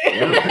 Yes.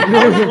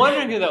 I was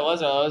wondering who that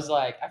was. Though. I was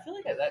like, I feel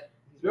like that.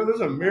 Yeah,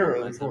 there's a mirror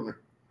in the corner.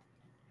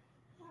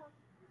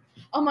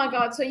 Oh my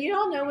god! So you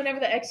all know whenever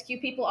the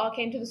XQ people all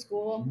came to the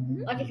school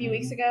like a few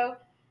weeks ago,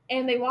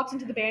 and they walked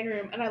into the band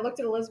room, and I looked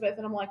at Elizabeth,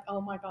 and I'm like, "Oh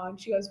my god!"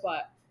 And she goes,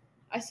 "What?"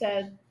 I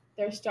said,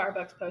 "There's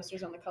Starbucks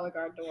posters on the color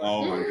guard door."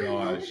 Oh my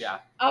gosh. Yeah.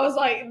 I was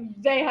like,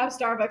 "They have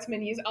Starbucks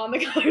menus on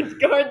the color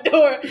guard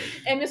door,"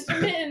 and Mr.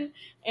 Minton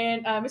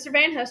and Mr.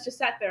 Van Hus just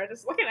sat there,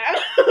 just looking at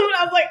him. And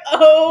I was like,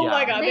 "Oh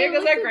my god! There goes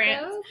looked our at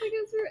grant." those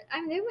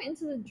because they went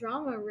into the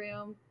drama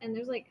room and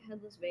there's like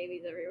headless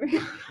babies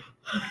everywhere.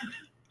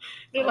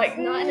 They're like,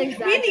 not an "We need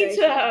exaggeration.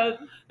 to."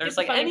 There's It's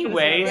like, funny for this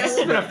anyways, one. this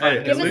has been a fun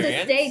Hey, Give us a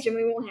experience. stage and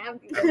we won't have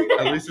these.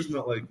 At least it's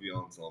not like the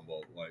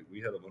ensemble. Like we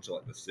had a bunch of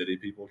like the city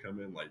people come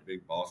in, like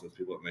big bosses,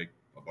 people that make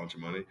a bunch of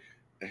money.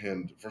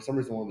 And for some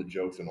reason, one of the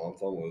jokes in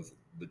ensemble was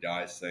the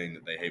guys saying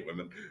that they hate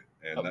women,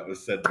 and that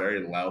was said very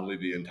loudly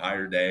the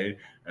entire day.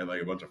 And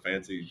like a bunch of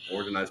fancy,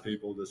 organized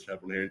people just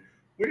kept on hearing,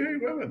 "We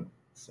hate women."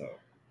 So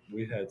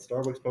we had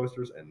Starbucks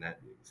posters and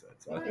that being said.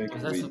 So I think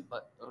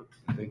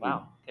I think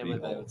Wow, can't we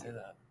believe I all would say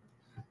that.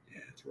 Yeah,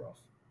 it's rough.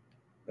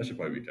 That should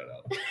probably be cut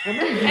out.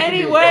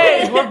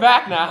 Anyways, we're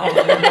back now.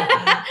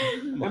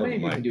 How many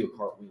of you can do a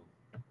cartwheel?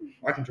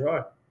 I can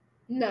try.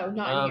 No,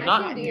 not here.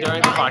 Not can't do during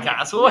it. the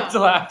podcast. We'll wait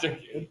till after.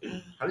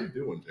 How do you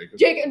do one,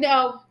 Jacob?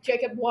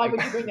 Jacob, why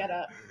would you bring that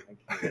up?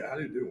 How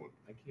do you do one?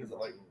 I Is can't. it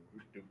like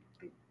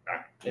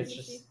It's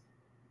just.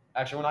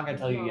 Actually, we're not going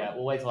to tell you yet.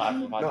 We'll wait till after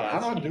the no? How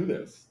do I podcast. do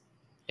this?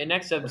 In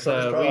next try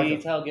episode, like we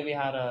a- tell Gibby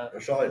how to. Or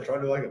shall I try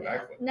to do like a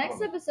backflip?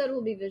 Next episode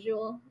will be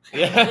visual.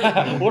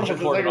 Yeah, we'll just It's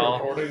record like it a all.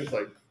 recording. It's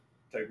like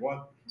take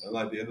one, and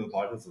like the end of the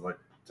podcast is like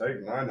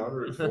take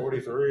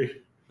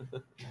 943.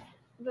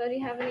 But do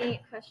you have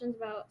any questions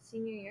about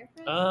senior year?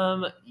 Chris?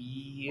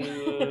 You.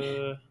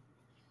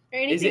 Or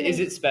Is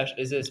anything it special?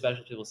 Is it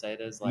special? People say it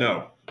is like.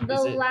 No, the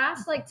is it-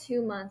 last like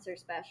 2 months are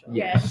special.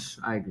 Yes,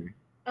 I agree.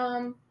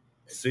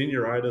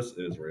 senioritis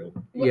is real.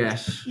 What-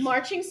 Yes.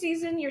 Marching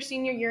season, your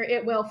senior year,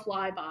 it will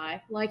fly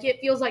by. Like it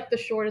feels like the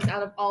shortest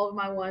out of all of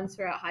my ones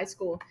throughout high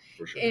school.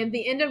 For sure. And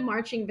the end of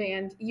marching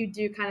band, you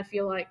do kind of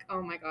feel like,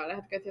 oh my god, I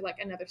have to go through like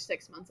another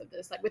 6 months of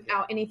this, like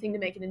without anything to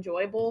make it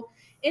enjoyable.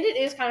 And it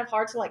is kind of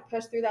hard to like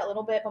push through that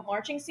little bit. But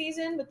marching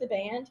season with the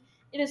band,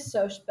 it is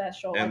so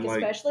special. And, Like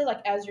like- especially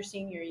like as your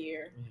senior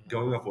year.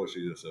 Going off what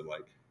she just said,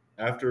 like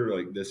after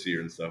like this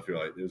year and stuff, you're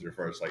like it was your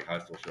first like high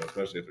school show,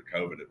 especially after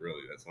COVID. It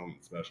really that's something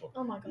special.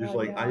 Oh my god. You're just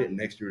like yeah. I get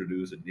next year to do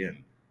this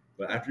again.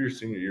 But after your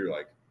senior year,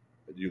 like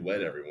you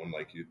let everyone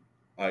like you.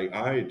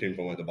 I came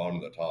from like the bottom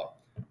to the top.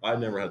 I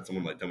never had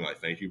someone like tell me like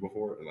thank you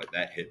before, and like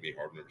that hit me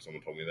hard whenever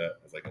someone told me that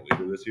as like a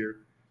leader this year.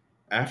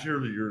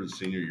 After your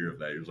senior year of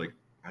that, you're like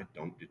I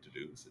don't get to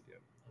do this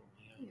again.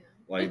 Yeah.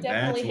 Like it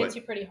definitely that's hits what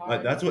you pretty hard.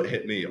 like that's what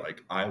hit me.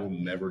 Like I will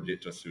never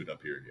get to suit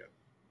up here again.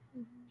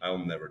 Mhm. I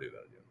will never do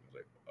that again. I was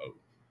like, oh.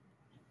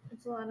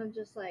 It's a lot of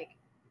just like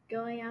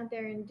going out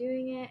there and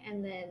doing it,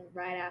 and then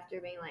right after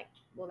being like,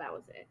 well, that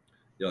was it.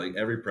 Yeah, like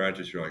every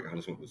practice, you're like, I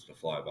just want this to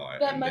fly by.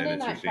 that and Monday then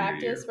it's your night senior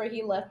practice year. where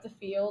he left the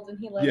field and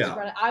he let Yeah, us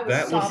run it. I was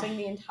that was- sobbing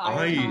the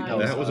entire time.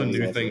 That was a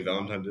new awesome. thing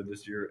Valentine did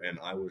this year, and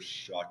I was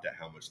shocked at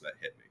how much that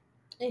hit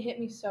me. It hit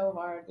me so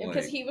hard because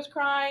Like- he was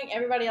crying,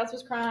 everybody else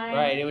was crying.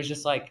 Right. It was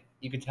just like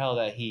you could tell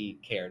that he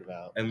cared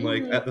about. And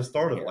like Mhm. at the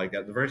start of it, like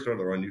at the very start of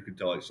the run, you could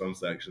tell like some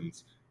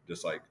sections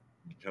just like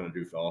kind of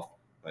goofed off,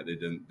 like they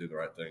didn't do the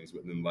right things.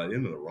 But then by the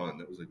end of the run,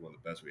 that was like one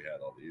of the best we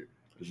had all the year.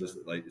 It was just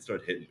like it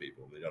started hitting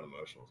people, and they got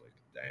emotional. I was like,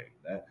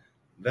 dang,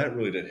 that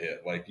really did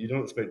hit. Like you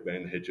don't expect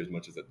band to hit you as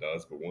much as it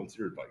does, but once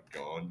you're like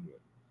gone, you're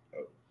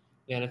like,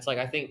 Yeah, and it's like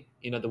I think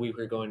the week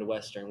we were going to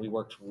Western, we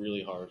worked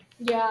really hard,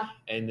 Yeah.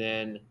 and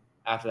then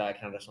after that,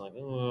 kind of just like,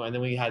 oh, and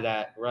then we had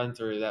that run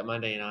through that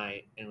Monday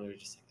night, and we were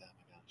just like, oh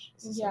my gosh,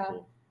 this is Yeah. so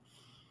cool.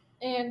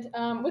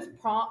 And with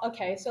prom,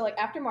 okay, so like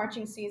after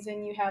marching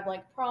season, you have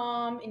like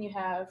prom and you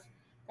have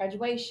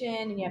graduation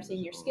and you have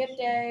senior skip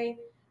day.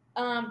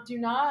 Do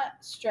not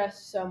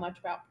stress so much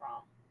about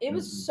prom. It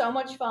was Mhm. so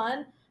much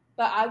fun,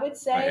 but I would I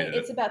say hated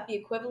it's it. about the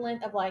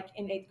equivalent of like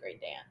an 8th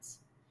grade dance.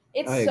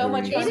 It's I so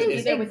agree. much fun It to be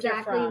is there with your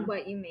exactly friend.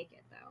 what you make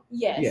it, though.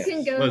 Yes. Yes. You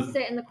can go But- and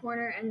sit in the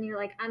corner and you're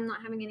like, I'm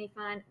not having any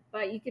fun.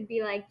 But you could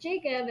be like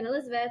Jacob and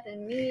Elizabeth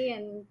and me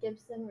and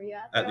Gibson. Were you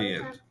out there At all the the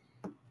end.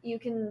 time? You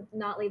can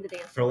not leave the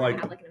dance For floor and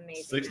like have like an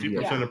amazing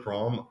 60% of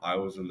prom, I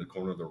was in the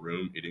corner of the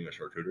room eating a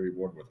charcuterie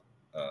board with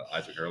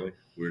Isaac Hurley.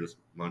 We were just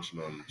munching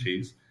on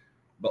cheese.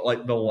 But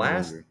like the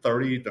last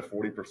 30 to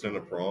 40%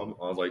 of prom,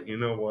 I was like, you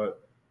know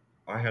what?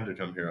 I had to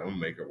come here. I'm gonna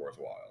make it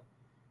worthwhile.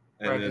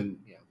 And Right, then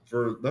yeah.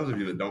 for those of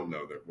you that don't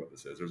know what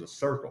this is, there's a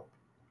circle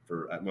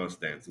for at most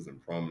dances, and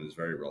prom is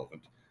very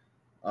relevant.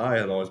 I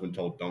had always been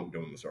told don't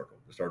go in the circle.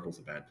 The circle's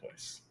a bad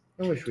place.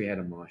 I wish we had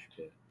a mosh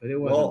pit, but it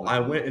wasn't. Well, much I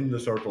fun. went in the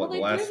circle Well, like they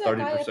the last threw that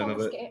guy up 30% on of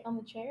the it. on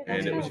the chair. And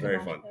That's it kind was of a very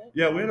mosh fun. pit.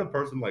 Yeah, we had a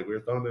person like we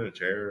were throwing them in a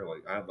chair.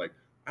 Like I had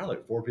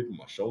like 4 people on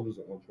my shoulders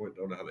at one point.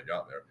 Don't know how they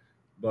got there,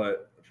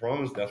 but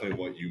prom is definitely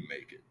what you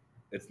make it.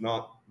 It's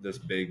not this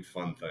big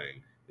fun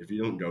thing. If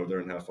you don't go there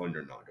and have fun,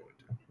 you're not going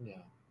to. Yeah.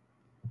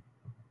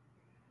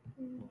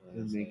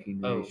 They're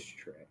making Oh. race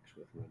tracks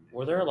with one.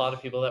 Were there a lot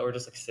of people that were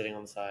just like sitting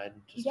on the side?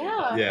 Just doing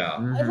Yeah. that? Yeah,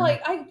 Mhm.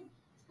 Like I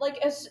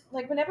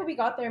like whenever we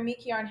got there, me,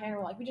 Kiara, and Hannah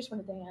were like, we just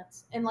want to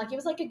dance, and like it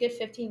was like a good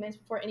 15 minutes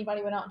before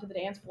anybody went out into the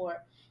dance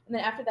floor, and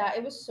then after that,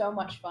 it was so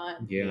much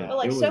fun. Yeah, But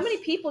like it so was- many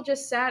people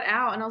just sat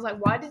out, and I was like,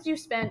 why did you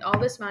spend all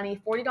this money,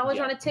 $40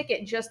 Yeah. on a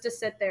ticket, just to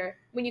sit there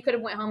when you could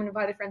have went home and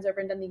invited friends over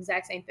and done the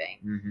exact same thing?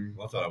 Mhm.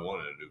 Well, that's what I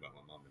wanted to do, but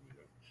my mom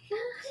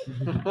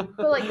didn't do it.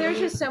 But like there's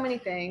just so many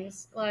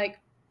things. Like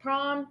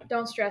prom,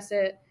 don't stress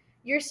it.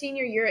 Your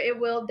senior year, it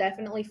will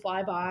definitely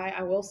fly by.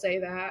 I will say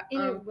that.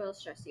 And it will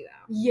stress you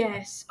out.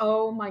 Yes.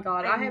 Oh my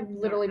God. I have I'm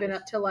literally not been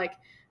gonna- up till like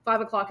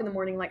 5 o'clock in the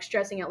morning, like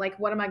stressing out. Like,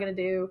 what am I gonna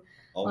do?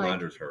 All Like-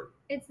 minders hurt.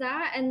 It's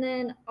that, and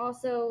then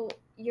also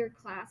your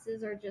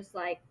classes are just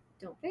like,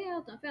 don't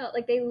fail, don't fail.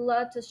 Like they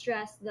love to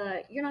stress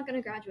the you're not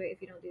going to graduate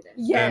if you don't do this.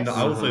 Yes. And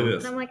I will say And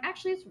this. I'm like,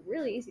 actually, it's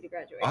really easy to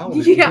graduate. I'll be,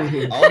 Yeah.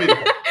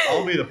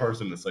 I'll be the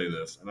person to say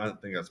this, and I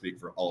think I speak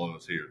for all of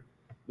us here.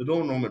 The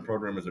dual enrollment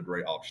program is a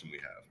great option we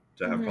have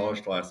to have Mhm.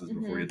 college classes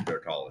before you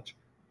start college.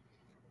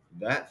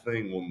 That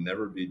thing will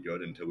never be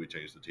good until we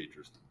change the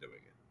teachers to doing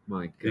it.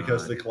 My God.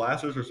 Because the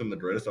classes are some of the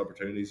greatest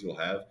opportunities you'll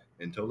have.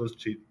 Until those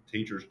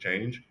teachers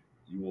change,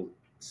 you will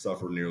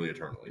suffer nearly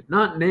eternally.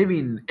 Not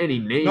naming any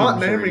names.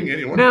 Not or naming anything.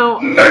 anyone. Now,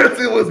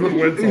 Nancy Elizabeth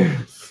Winslow.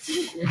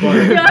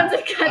 You have to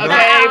cut Okay,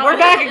 that out. we're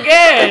back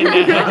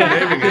again. Not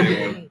naming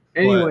anyone.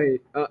 anyway,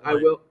 I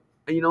like- will.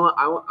 You know what?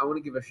 I want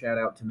to give a shout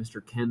out to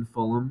Mr. Ken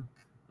Fulham,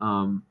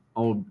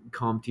 old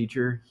comm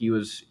teacher. He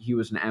was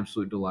an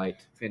absolute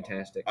delight.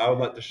 Fantastic. I would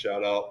like to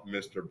shout out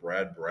Mr.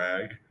 Brad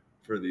Bragg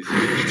for the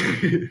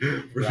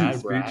speech, Brad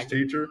speech Bragg?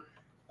 teacher.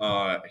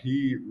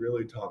 He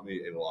really taught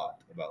me a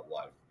lot about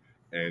life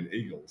and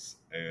eagles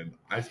and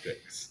ice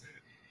picks.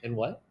 And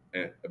what?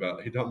 And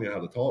he taught me how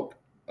to talk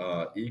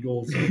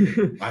eagles,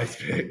 ice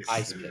picks.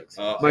 Ice picks.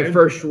 My and-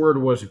 first word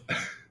was.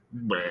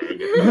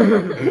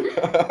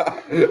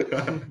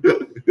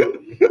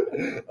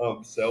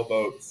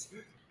 sailboats,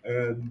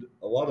 and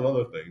a lot of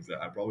other things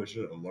that I probably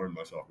shouldn't have learned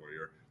my sophomore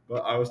year.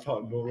 But I was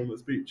taught in dual enrollment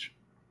speech.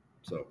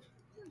 So,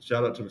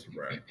 shout out to Mr.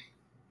 Bragg.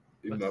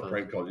 Even That's though I fun.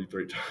 prank called you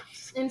 3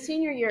 times. And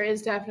senior year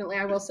is definitely,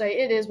 I will say,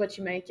 it is what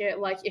you make it.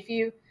 Like if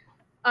you,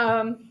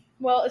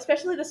 well,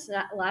 especially this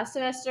last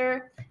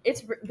semester,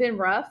 it's been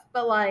rough.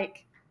 But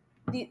like,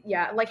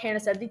 like Hannah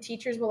said, the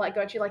teachers will like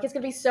go at you like it's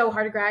gonna be so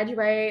hard to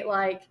graduate.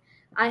 Like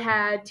I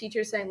had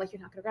teachers saying like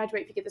you're not gonna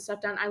graduate if you get this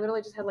stuff done. I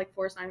literally just had like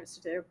 4 assignments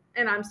to do,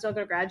 and I'm still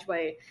gonna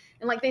graduate.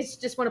 And like they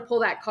just want to pull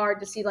that card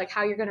to see like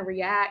how you're gonna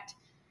react.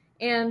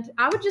 And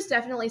I would just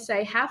definitely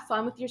say have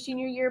fun with your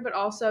senior year, but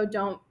also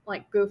don't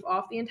like goof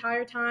off the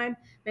entire time.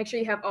 Make sure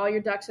you have all your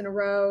ducks in a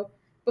row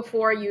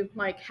before you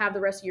like have the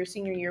rest of your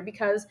senior year,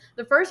 because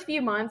the first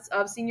few months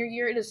of senior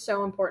year, it is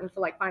so important for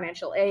like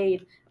financial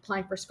aid,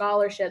 applying for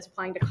scholarships,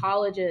 applying to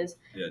colleges.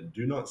 Yeah,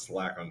 do not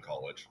slack on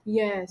college.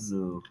 Yes.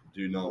 No.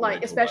 Do not Like wait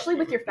till especially last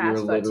with your minute.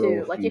 FAFSA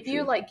literal too. Like if you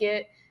future. like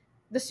get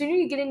the sooner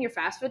you get in your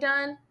FAFSA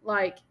done,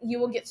 like you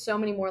will get so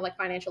many more like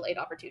financial aid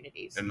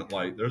opportunities. And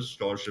like, there's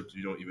scholarships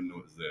you don't even know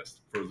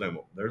exist. For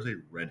example, there's a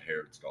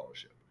red-haired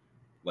scholarship.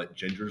 Like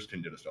gingers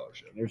can get a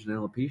scholarship. There's an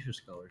alopecia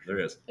scholarship. There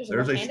is. There's a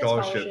There's a left-handed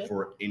scholarship scholarship.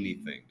 for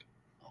anything.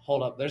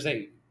 Hold up. There's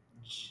a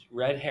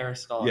red hair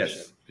scholarship.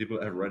 Yes, people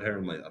that have red hair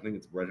and like I think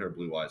it's red hair,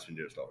 blue eyes can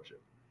get a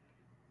scholarship.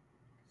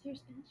 You're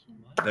special.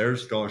 What?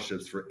 There's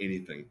scholarships for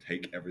anything.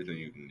 Take everything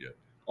you can get.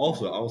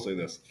 Also, I will say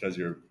this because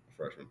you're a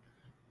freshman.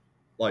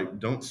 Like,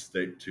 don't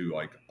stick to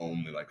like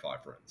only like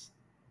 5 friends.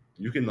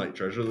 You can like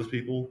treasure those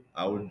people.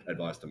 I would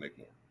advise to make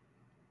more.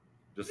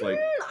 Just like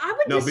I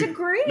would no,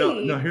 disagree.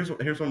 no. Here's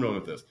what I'm doing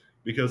with this.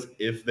 Because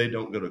if they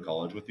don't go to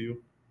college with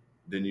you,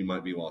 then you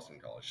might be lost in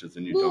college. Because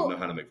then you Well, don't know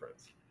how to make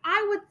friends.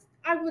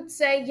 I would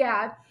say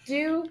yeah,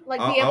 do like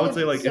be I able would to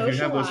say like if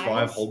you have those 5,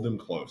 socialize. hold them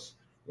close.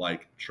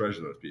 Like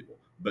treasure those people,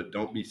 but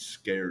don't be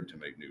scared to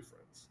make new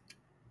friends.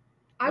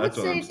 I would That's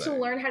what say I'm to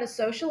saying. learn how to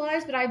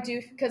socialize, but I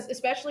do because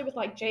especially with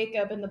like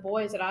Jakeb and the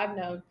boys that I've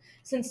known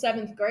since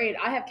 7th grade,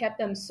 I have kept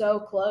them so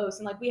close,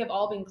 and like we have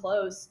all been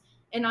close,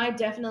 and I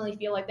definitely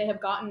feel like they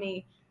have gotten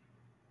me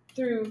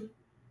through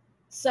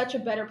such a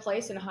better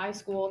place in high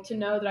school to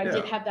know that I did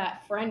Yeah. have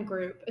that friend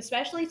group,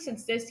 especially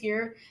since this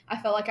year I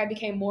felt like I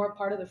became more a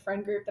part of the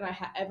friend group than I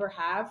ever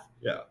have.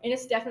 Yeah. And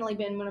it's definitely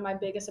been one of my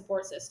biggest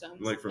support systems.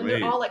 Like, for and me-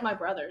 they're all like my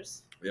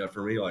brothers. Yeah,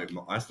 for me, like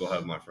I still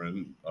have my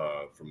friend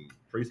from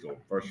preschool,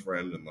 first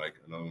friend, and like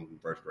another one from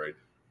 1st grade,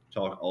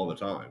 talk all the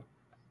time.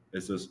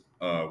 It's just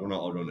we're not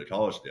all going to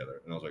college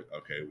together, and I was like,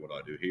 okay, what do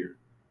I do here?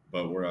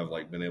 But where I've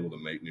like been able to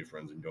make new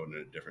friends and go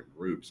into different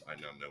groups, I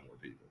now know more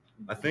people.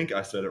 I think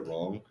I said it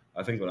wrong.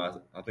 I think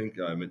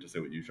I meant to say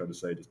what you tried to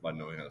say, just by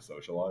knowing how to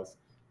socialize.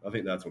 I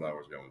think that's what I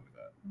was going with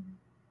that.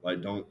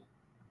 Like,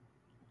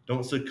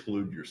 don't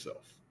seclude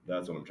yourself.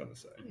 That's what I'm trying to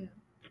say.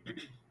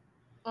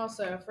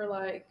 Also, for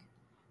like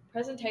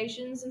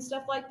presentations and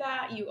stuff like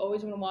that, you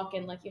always want to walk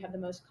in like you have the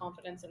most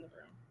confidence in the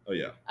room. Oh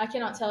yeah, I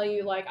cannot tell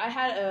you, like, I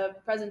had a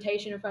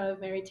presentation in front of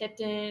Mary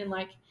Tipton and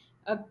like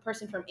a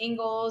person from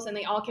Ingalls, and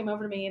they all came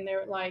over to me and they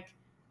were like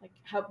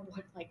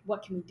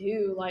what can we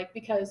do? Like,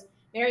 because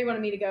Mary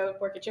wanted me to go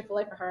work at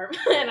Chick-fil-A for her,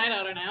 and I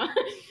don't know.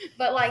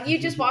 But like you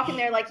just walk in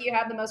there like you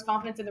have the most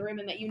confidence in the room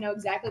and that you know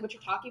exactly what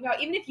you're talking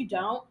about, even if you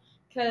don't,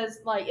 because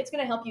like it's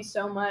gonna help you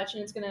so much,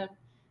 and it's gonna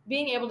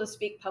being able to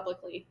speak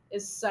publicly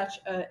is such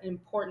an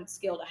important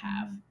skill to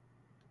have,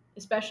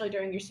 especially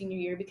during your senior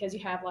year because you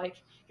have like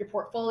your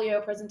portfolio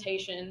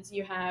presentations.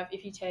 You have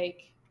if you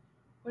take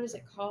what is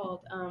it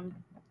called?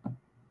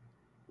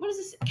 What is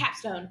this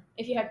capstone?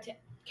 If you have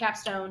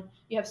capstone,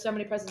 you have so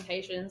many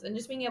presentations, and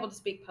just being able to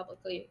speak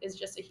publicly is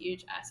just a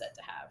huge asset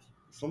to have.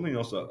 Something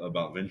else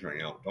about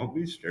venturing out. Don't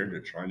be scared to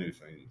try new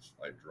things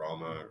like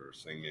drama or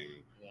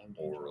singing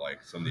or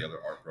like some of the other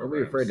art Don't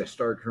programs. be afraid to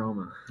start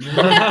drama.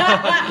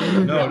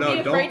 No, Be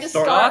afraid don't to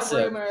start.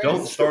 gossip. rumors.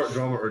 Don't start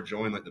drama or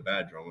join like the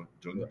bad drama.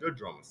 Join the good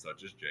drama,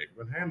 such as Jakeb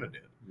and Hannah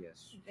did.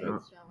 Yes.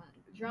 Drama.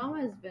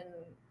 Drama has been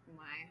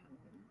my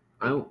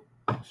home.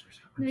 I'm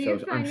No, you're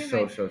fine, you're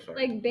fine. so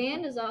sorry. Like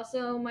band is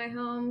also my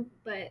home,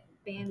 but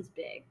band's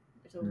big.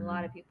 There's a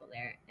lot of people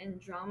there, and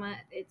drama,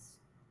 it's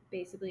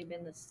basically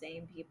been the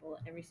same people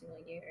every single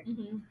year.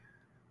 Mm-hmm.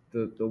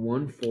 The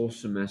one full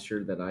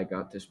semester that I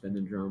got to spend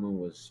in drama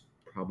was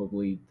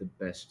probably the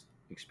best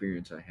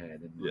experience I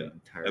had in my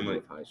entire And, year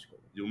like, of high school.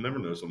 You'll never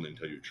know something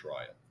until you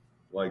try it.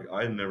 Like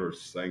I never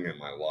sang in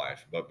my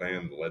life, but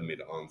band led me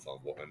to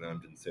ensemble, and I'm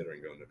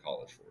considering going to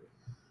college for it.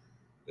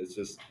 It's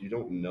just you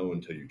don't know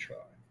until you try.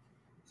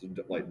 So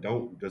like,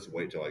 don't just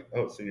wait till like,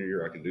 oh, senior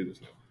year I can do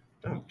this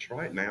now. No,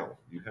 try it now.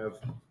 You have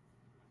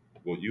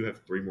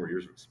 3 more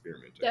years of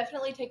experimenting.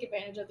 Definitely take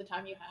advantage of the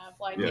time you have.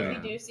 Like Yeah.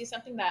 if you do see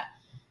something that,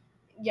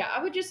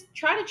 I would just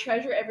try to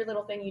treasure every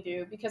little thing you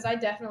do because I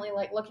definitely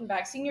like looking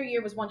back. Senior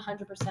year was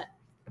 100%.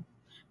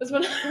 Was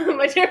when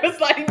my chair was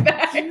sliding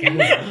back.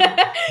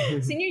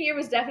 Senior year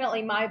was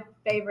definitely my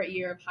favorite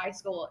year of high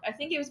school. I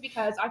think it was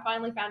because I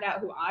finally found out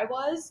who I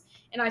was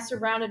and I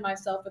surrounded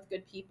myself with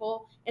good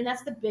people. And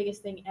that's the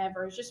biggest thing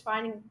ever is just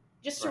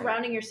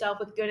surrounding yourself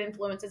with good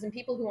influences and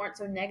people who aren't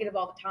so negative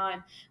all the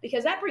time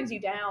because that brings you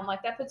down.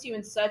 Like that puts you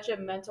in such a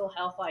mental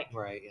health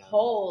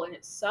hole and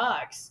it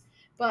sucks.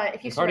 But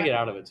if you it's hard to get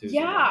out of it too.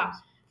 Yeah.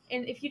 Sometimes.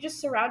 And if you just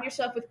surround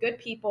yourself with good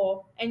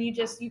people and you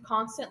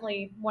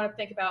constantly want to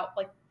think about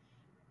like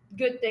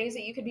good things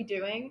that you could be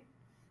doing,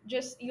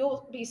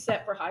 you'll be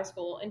set for high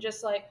school and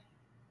just like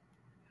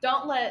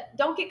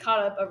don't get caught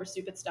up over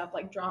stupid stuff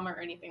like drama or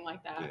anything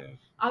like that. Yeah.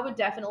 I would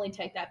definitely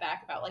take that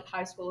back about like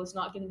high school is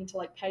not getting into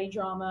like petty I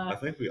drama,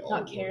 think we all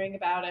not would. caring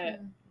about it.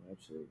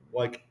 Absolutely.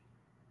 Like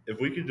if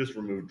we could just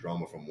remove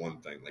drama from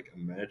one thing, like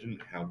imagine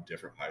how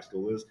different high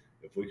school is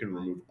if we can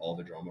remove all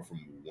the drama from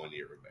 1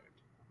 year of band.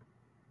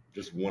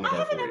 Just one of I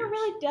our haven't 4 ever years.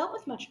 really dealt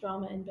with much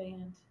drama in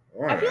band.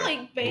 All I right. feel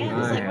like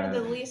band is like one of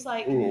the least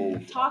like Ooh.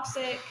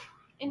 toxic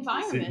See,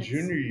 environments.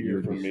 junior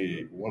year for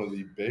me, one of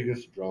the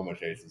biggest drama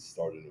cases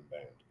started in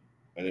band.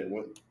 And it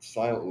went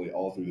silently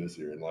all through this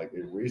year. And like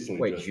it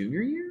recently Wait,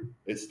 junior year?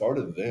 it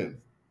started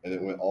then. And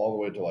it went all the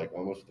way to like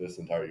almost this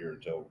entire year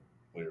until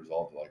we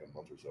resolved it like a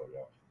month or so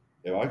ago.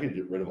 If I could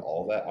get rid of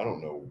all that, I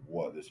don't know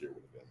what this year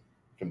would have been.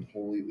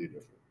 Completely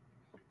different.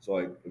 So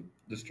like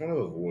just try to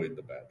avoid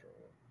the bad drama.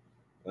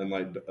 And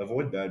like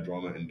avoid bad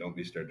drama and don't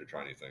be scared to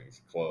try new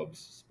things. Clubs,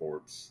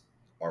 sports,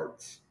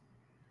 arts.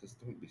 Just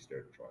don't be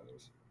scared to try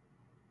those.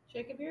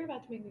 Jacob, you're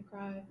about to make me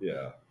cry.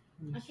 Yeah.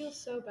 I feel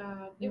so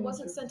bad. It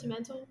wasn't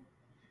sentimental.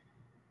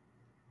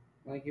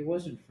 Like it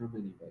wasn't from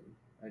anybody.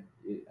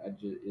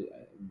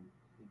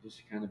 It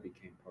just kind of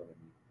became part of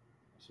me,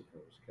 I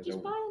suppose.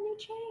 Just buy a new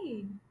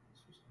chain.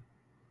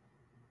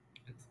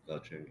 It's the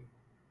chain.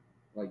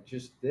 Like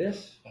just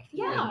this.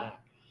 Yeah.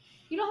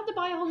 You don't have to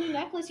buy a whole new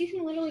necklace. You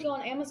can literally go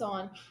on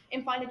Amazon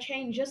and find a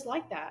chain just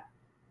like that.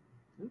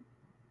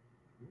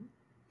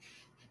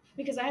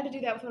 Because I had to do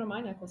that with one of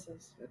my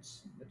necklaces.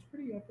 That's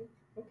pretty epic.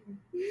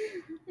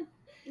 Okay.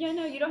 Yeah,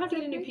 no, you don't have to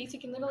get a new piece. You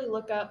can literally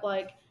look up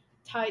like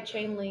tight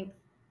chain length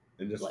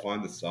And just Like-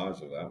 find the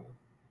size of that one.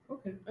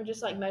 Okay. or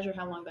just like measure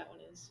how long that one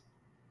is.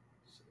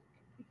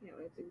 I can't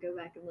wait to go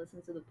back and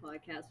listen to the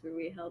podcast where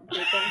we held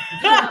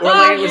Jacob. Or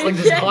like it was like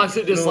Yeah. just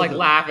constant, just No, like the-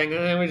 laughing,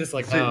 and then we just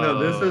like, See, no,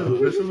 oh.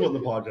 this is what the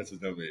podcast is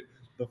going to be.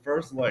 The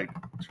first like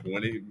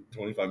 20,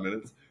 25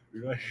 minutes,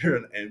 you're going to hear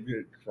an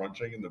ambient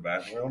crunching in the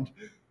background.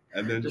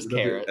 And then Just we're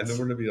gonna be- carrots. and then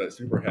we're gonna be like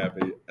super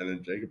happy, and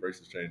then Jacob breaks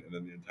his chain, and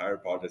then the entire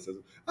podcast says,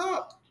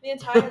 "Ah!" The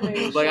entire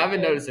movie. Like I've been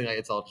shit. noticing, like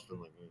it's all just been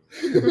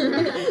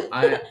like.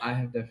 I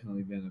have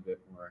definitely been a bit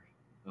more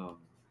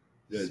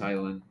Yeah.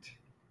 silent,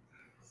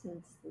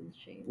 Since the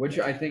change. which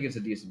I think is a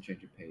decent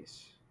change of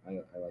pace. I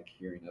like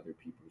hearing other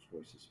people's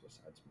voices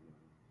besides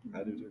my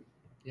own. I do too.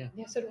 Yeah,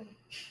 so do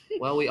I.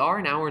 Well, we are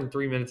an hour and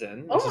 3 minutes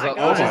in. Oh Which my is,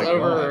 gosh. which is Oh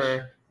my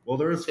over. Well,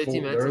 there is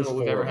 15 minutes there is is what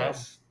we've 4 ever of had.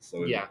 us,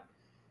 so Yeah.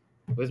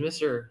 With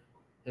Mr.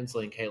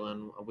 Hensley and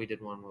Caitlin, we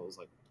did one that was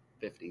like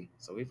 50,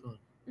 so we fun.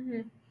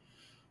 Mhm.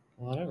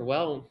 Whatever.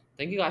 Well,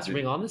 thank you guys for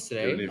being on this Do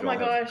any today. of Oh my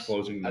y'all have gosh.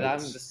 Closing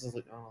notes. This is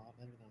like, oh, a lot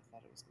better than I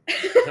thought it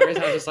was. For some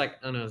reason, I was just like,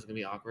 oh no, it's gonna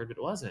be awkward, but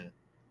it wasn't.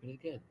 We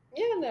did good.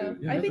 Yeah, no.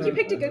 Yeah, I think you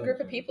picked a good group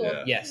of people.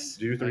 Yeah. Yes.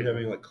 Do you three have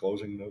any like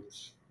closing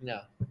notes?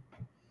 No.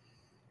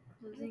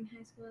 Closing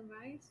high school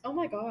advice. Oh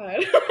my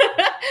god.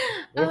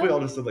 What if we all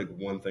just said like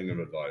one thing of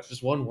advice?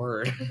 Just one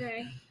word.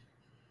 Okay.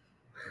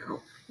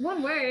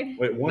 One word.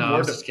 Wait, one No, I'm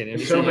word. just kidding.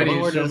 So One many,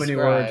 word to so many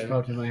words describe.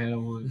 popped in my head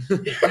at once.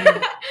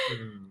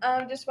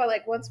 Just by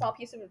like one small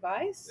piece of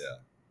advice. Yeah.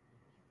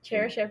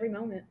 Cherish every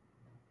moment.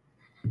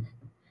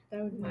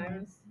 That would be mine.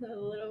 Mine's a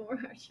little more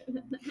harsher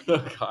than that.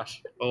 Oh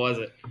gosh, what was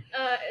it?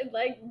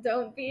 Like,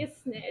 don't be a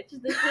snitch.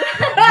 This is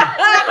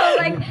no,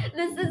 like,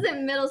 this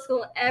isn't middle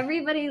school.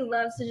 Everybody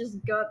loves to just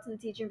go up to the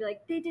teacher and be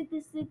like, they did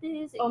this.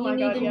 Oh you my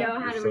need God, to yeah. know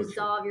how You're to so true.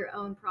 resolve your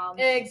own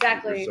problems.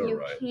 Exactly. You're so You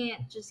right.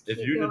 can't just keep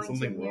If you going did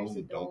something to the wrong,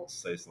 nearest don't adult.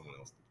 say someone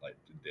else like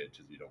did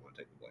because you don't want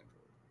to take the blame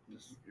for it.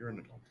 Just you're an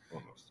adult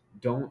almost.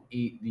 Don't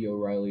eat the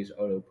O'Reilly's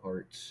Auto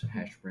Parts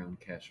hash brown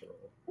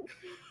casserole.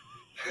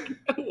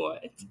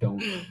 What? Don't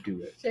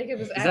do it.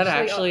 Jacob is Is that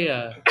actually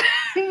no.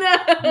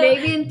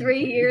 Maybe in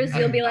 3 years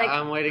you'll be like,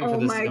 I'm waiting oh for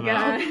this my to come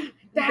god, out.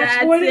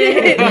 That's what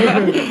it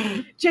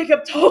is.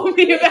 Jacob told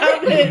me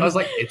about I it. was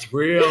like, it's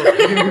real.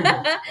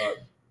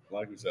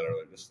 Like we said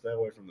earlier, just stay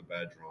away from the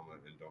bad drama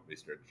and don't be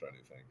scared to try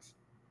new things.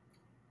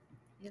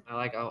 I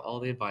like all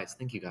the advice.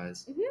 Thank you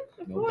guys.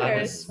 Of No, Glad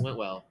course. this went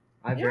well.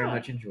 I very Yeah.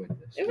 much enjoyed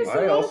this. It was I a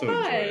lot of also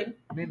enjoyed fun. it.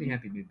 It made me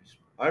happy. Made me smile.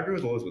 I agree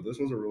with Elizabeth. This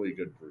was a really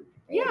good group.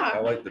 Yeah. I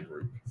like the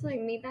group. it's like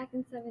me back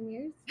in 7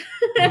 years.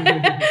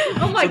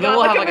 Oh my So god, then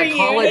we'll have like like a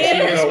college reunion.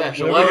 senior No,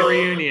 special. no, We'll have a That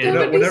reunion.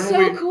 would be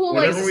so cool,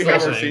 like, Whenever we have our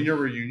especially- senior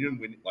reunion,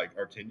 we like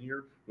our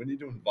 10-year, we need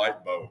to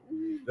invite Bo.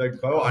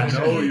 Like Bo, I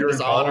know you're in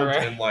It's college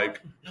honorary. in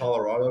like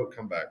Colorado.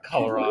 Come back.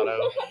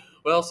 Colorado.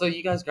 Well, so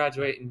you guys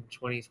graduate in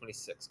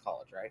 2026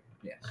 college, right?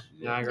 Yes.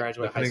 Yeah, I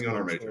graduate high Depending school on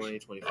our in majors.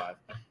 2025.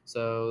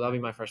 So that'll be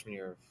my freshman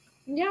year.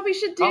 Yeah, we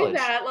should do College.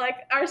 that. Like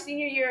our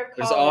senior year of college.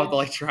 Just all have to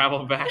like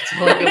travel back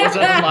to like the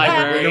Elizabeth And then we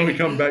library.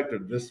 come back to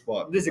this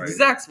spot. This right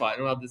exact spot.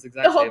 And we'll have this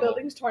exact the whole table.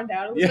 building's torn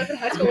down. Yeah. Elizabeth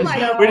High School Oh is my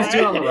no God. We just do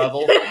it on the more.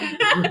 revel.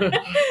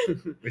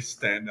 We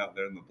stand out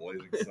there in the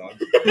blazing sun.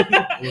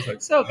 It was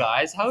like, So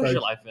guys, how has Like-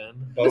 your life been?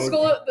 The Bo's,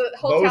 school, the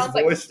whole Bo's town's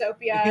like voice-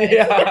 dystopia.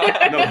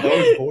 Yeah. no,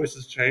 Bo's voice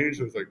has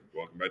changed. It was like,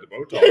 welcome back to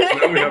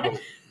BoTalks. Now we have a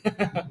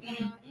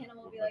Hannah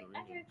will be like, I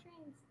heard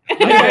trains.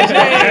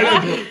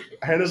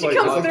 Hannah's She like,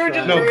 comes through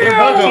to no, the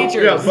no,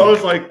 teachers. yeah,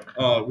 Bo's like,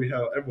 we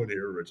have everyone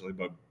here originally,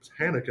 but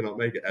Hannah cannot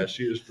make it as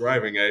she is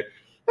driving a.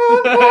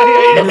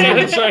 Yeah, you see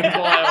the train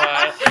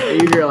fly by.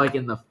 You hear like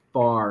in the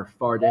far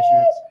distance.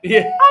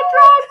 Yeah.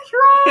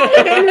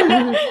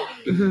 That-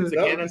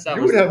 Candace, that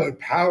you was- would have a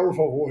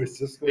powerful voice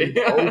just going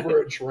Yeah.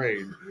 over a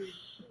train.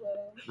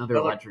 Another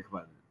Well, electric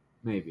button.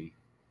 Maybe.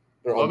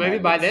 They're Well, all maybe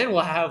by magnets. then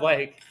we'll have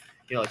like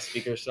like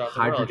speakers throughout the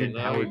world. Hydrogen You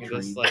know, powered we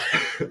can just train.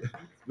 like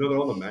No, they're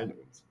all the magnet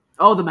ones.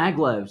 Oh, the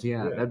maglevs.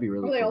 Yeah, Yeah. that'd be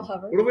really Or they all cool.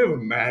 hover. What if we have a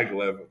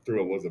maglev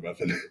through Elizabeth?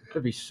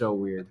 That'd be so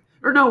weird.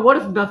 Or no, what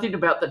if nothing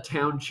about the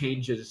town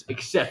changes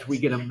except we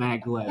get a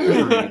maglev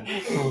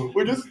train?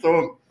 we just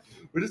throw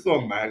a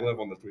maglev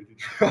on the tweety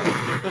truck.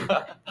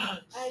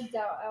 I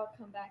doubt I'll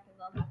come back and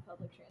they'll have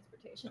public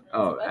transportation.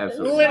 Oh,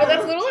 absolutely.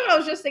 That's literally what I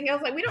was just thinking. I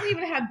was like, we don't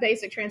even have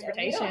basic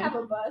transportation. We don't have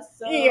a bus,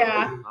 so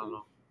Yeah. I don't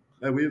know.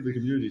 Hey, we have the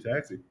community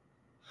taxi.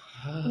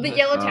 The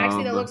yellow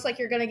taxi that Um, looks like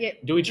you're gonna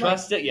get. Do we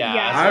trust it? Yeah.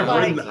 Yeah, I I've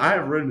like- ridden. I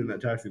have ridden in that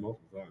taxi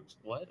multiple times.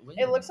 What? When?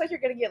 It looks like you're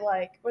gonna get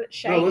like what?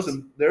 Shaped. No,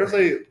 listen. There was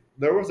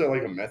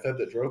like a method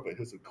that drove it. He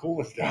was the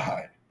coolest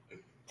guy.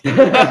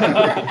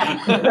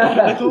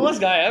 The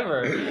coolest guy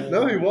ever.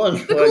 No, he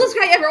was. The coolest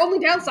guy ever. Only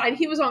downside,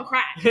 he was on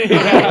crack.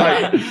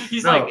 Yeah.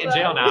 He's No. like in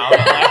jail now. but,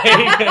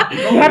 like-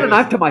 He had a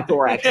knife to my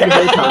thorax. the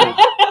whole time.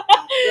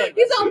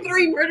 He's on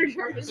 3 murder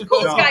charges.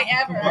 Coolest No. guy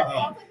ever.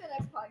 Sounds like the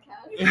next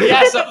podcast.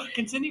 Yeah, so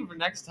continue for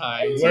next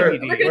time. Where-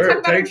 TBD. We're gonna Where talk it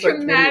about a takes, like,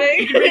 20 You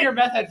traumatic. can bring your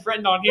meth head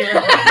friend on here.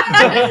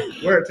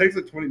 Where it takes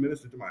like 20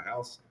 minutes to get to my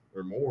house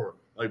or more.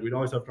 Like we'd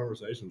always have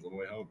conversations on the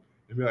way home.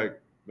 He'd be like,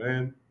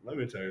 "Man, let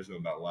me tell you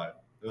something about life."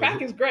 And I was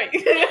Crack is great.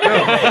 like,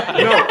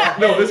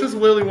 no. This is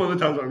literally one of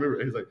the times I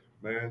remember. He's like,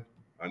 "Man,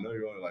 I know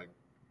you're only like,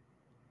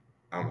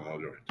 I don't know how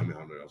to do it. Tell me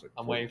how to do it." I was like,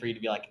 I'm waiting for you to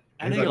be like,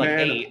 I He's know you're like, like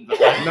 "Man, 8, but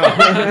No, like,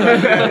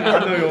 man, I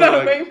know you're That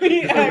only like, made me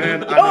he's like,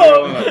 "Man, act I know you're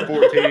only up."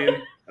 like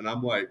 14, and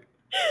I'm like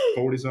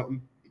 40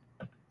 something.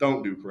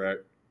 Don't do crack.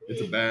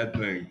 It's a bad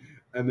thing."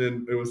 And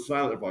then it was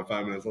silent for like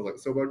 5 minutes. I was like,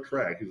 "So about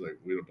crack?" He's like,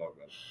 "We don't talk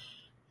about it."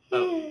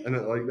 And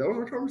then, like that was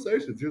our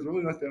conversations. He was a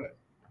really nice guy.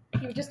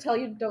 He would just tell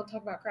you don't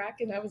talk about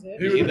crack, and that was it.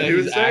 He would- he's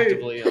would say-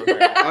 actively on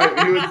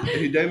crack.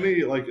 He gave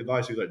me like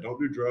advice. He was like, "Don't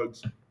do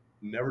drugs.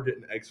 Never get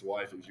an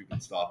ex-wife if you can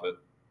stop it."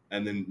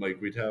 And then like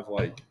we'd have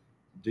like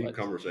deep What?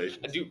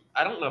 conversations.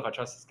 I don't know if I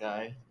trust this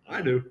guy.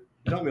 I do.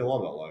 He taught me a lot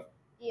about life.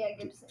 Yeah,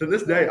 Gibson. To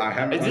this day, I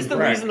haven't. Is this done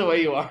the crack. reason the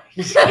way you are?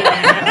 Yeah,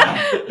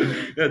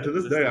 to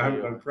this Is day, the I haven't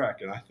way you done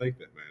crack, and I think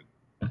that, man.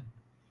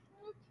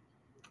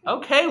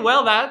 Okay,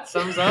 well that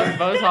sums up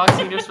BoTalks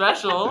Senior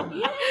Special.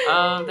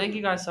 Thank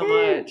you guys so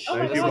much. Oh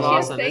my This gosh, was yes,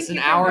 awesome. thank It's an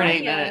you for hour and 8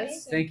 having us.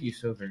 minutes. Thank you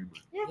so very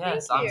much. Yeah,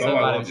 Yes, thank I'm you. so Oh, I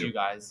glad it love was you. you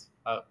guys.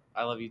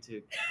 I love you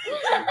too. He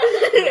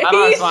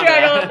I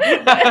struggled.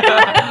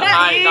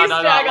 He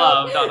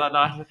struggled. love.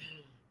 Dot.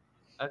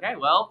 Okay,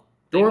 well.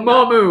 thank you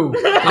Dormammu.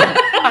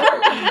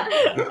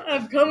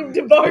 I've come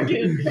to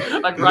bargain.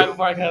 guys. Like right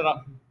before I cut it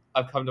off.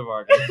 I've come to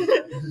bargain.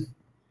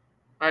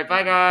 All right,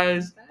 bye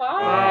guys.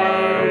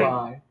 Bye.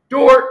 Bye.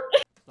 Dork.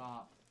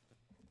 Stop.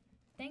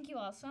 Thank you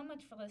all so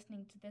much for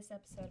listening to this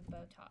episode of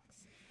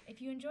BoTalks.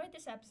 If you enjoyed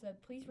this episode,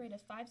 please rate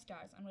us 5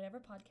 stars on whatever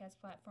podcast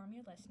platform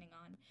you're listening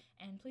on,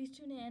 and please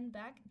tune in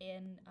back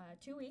in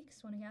 2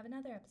 weeks when we have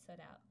another episode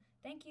out.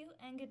 Thank you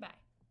and goodbye.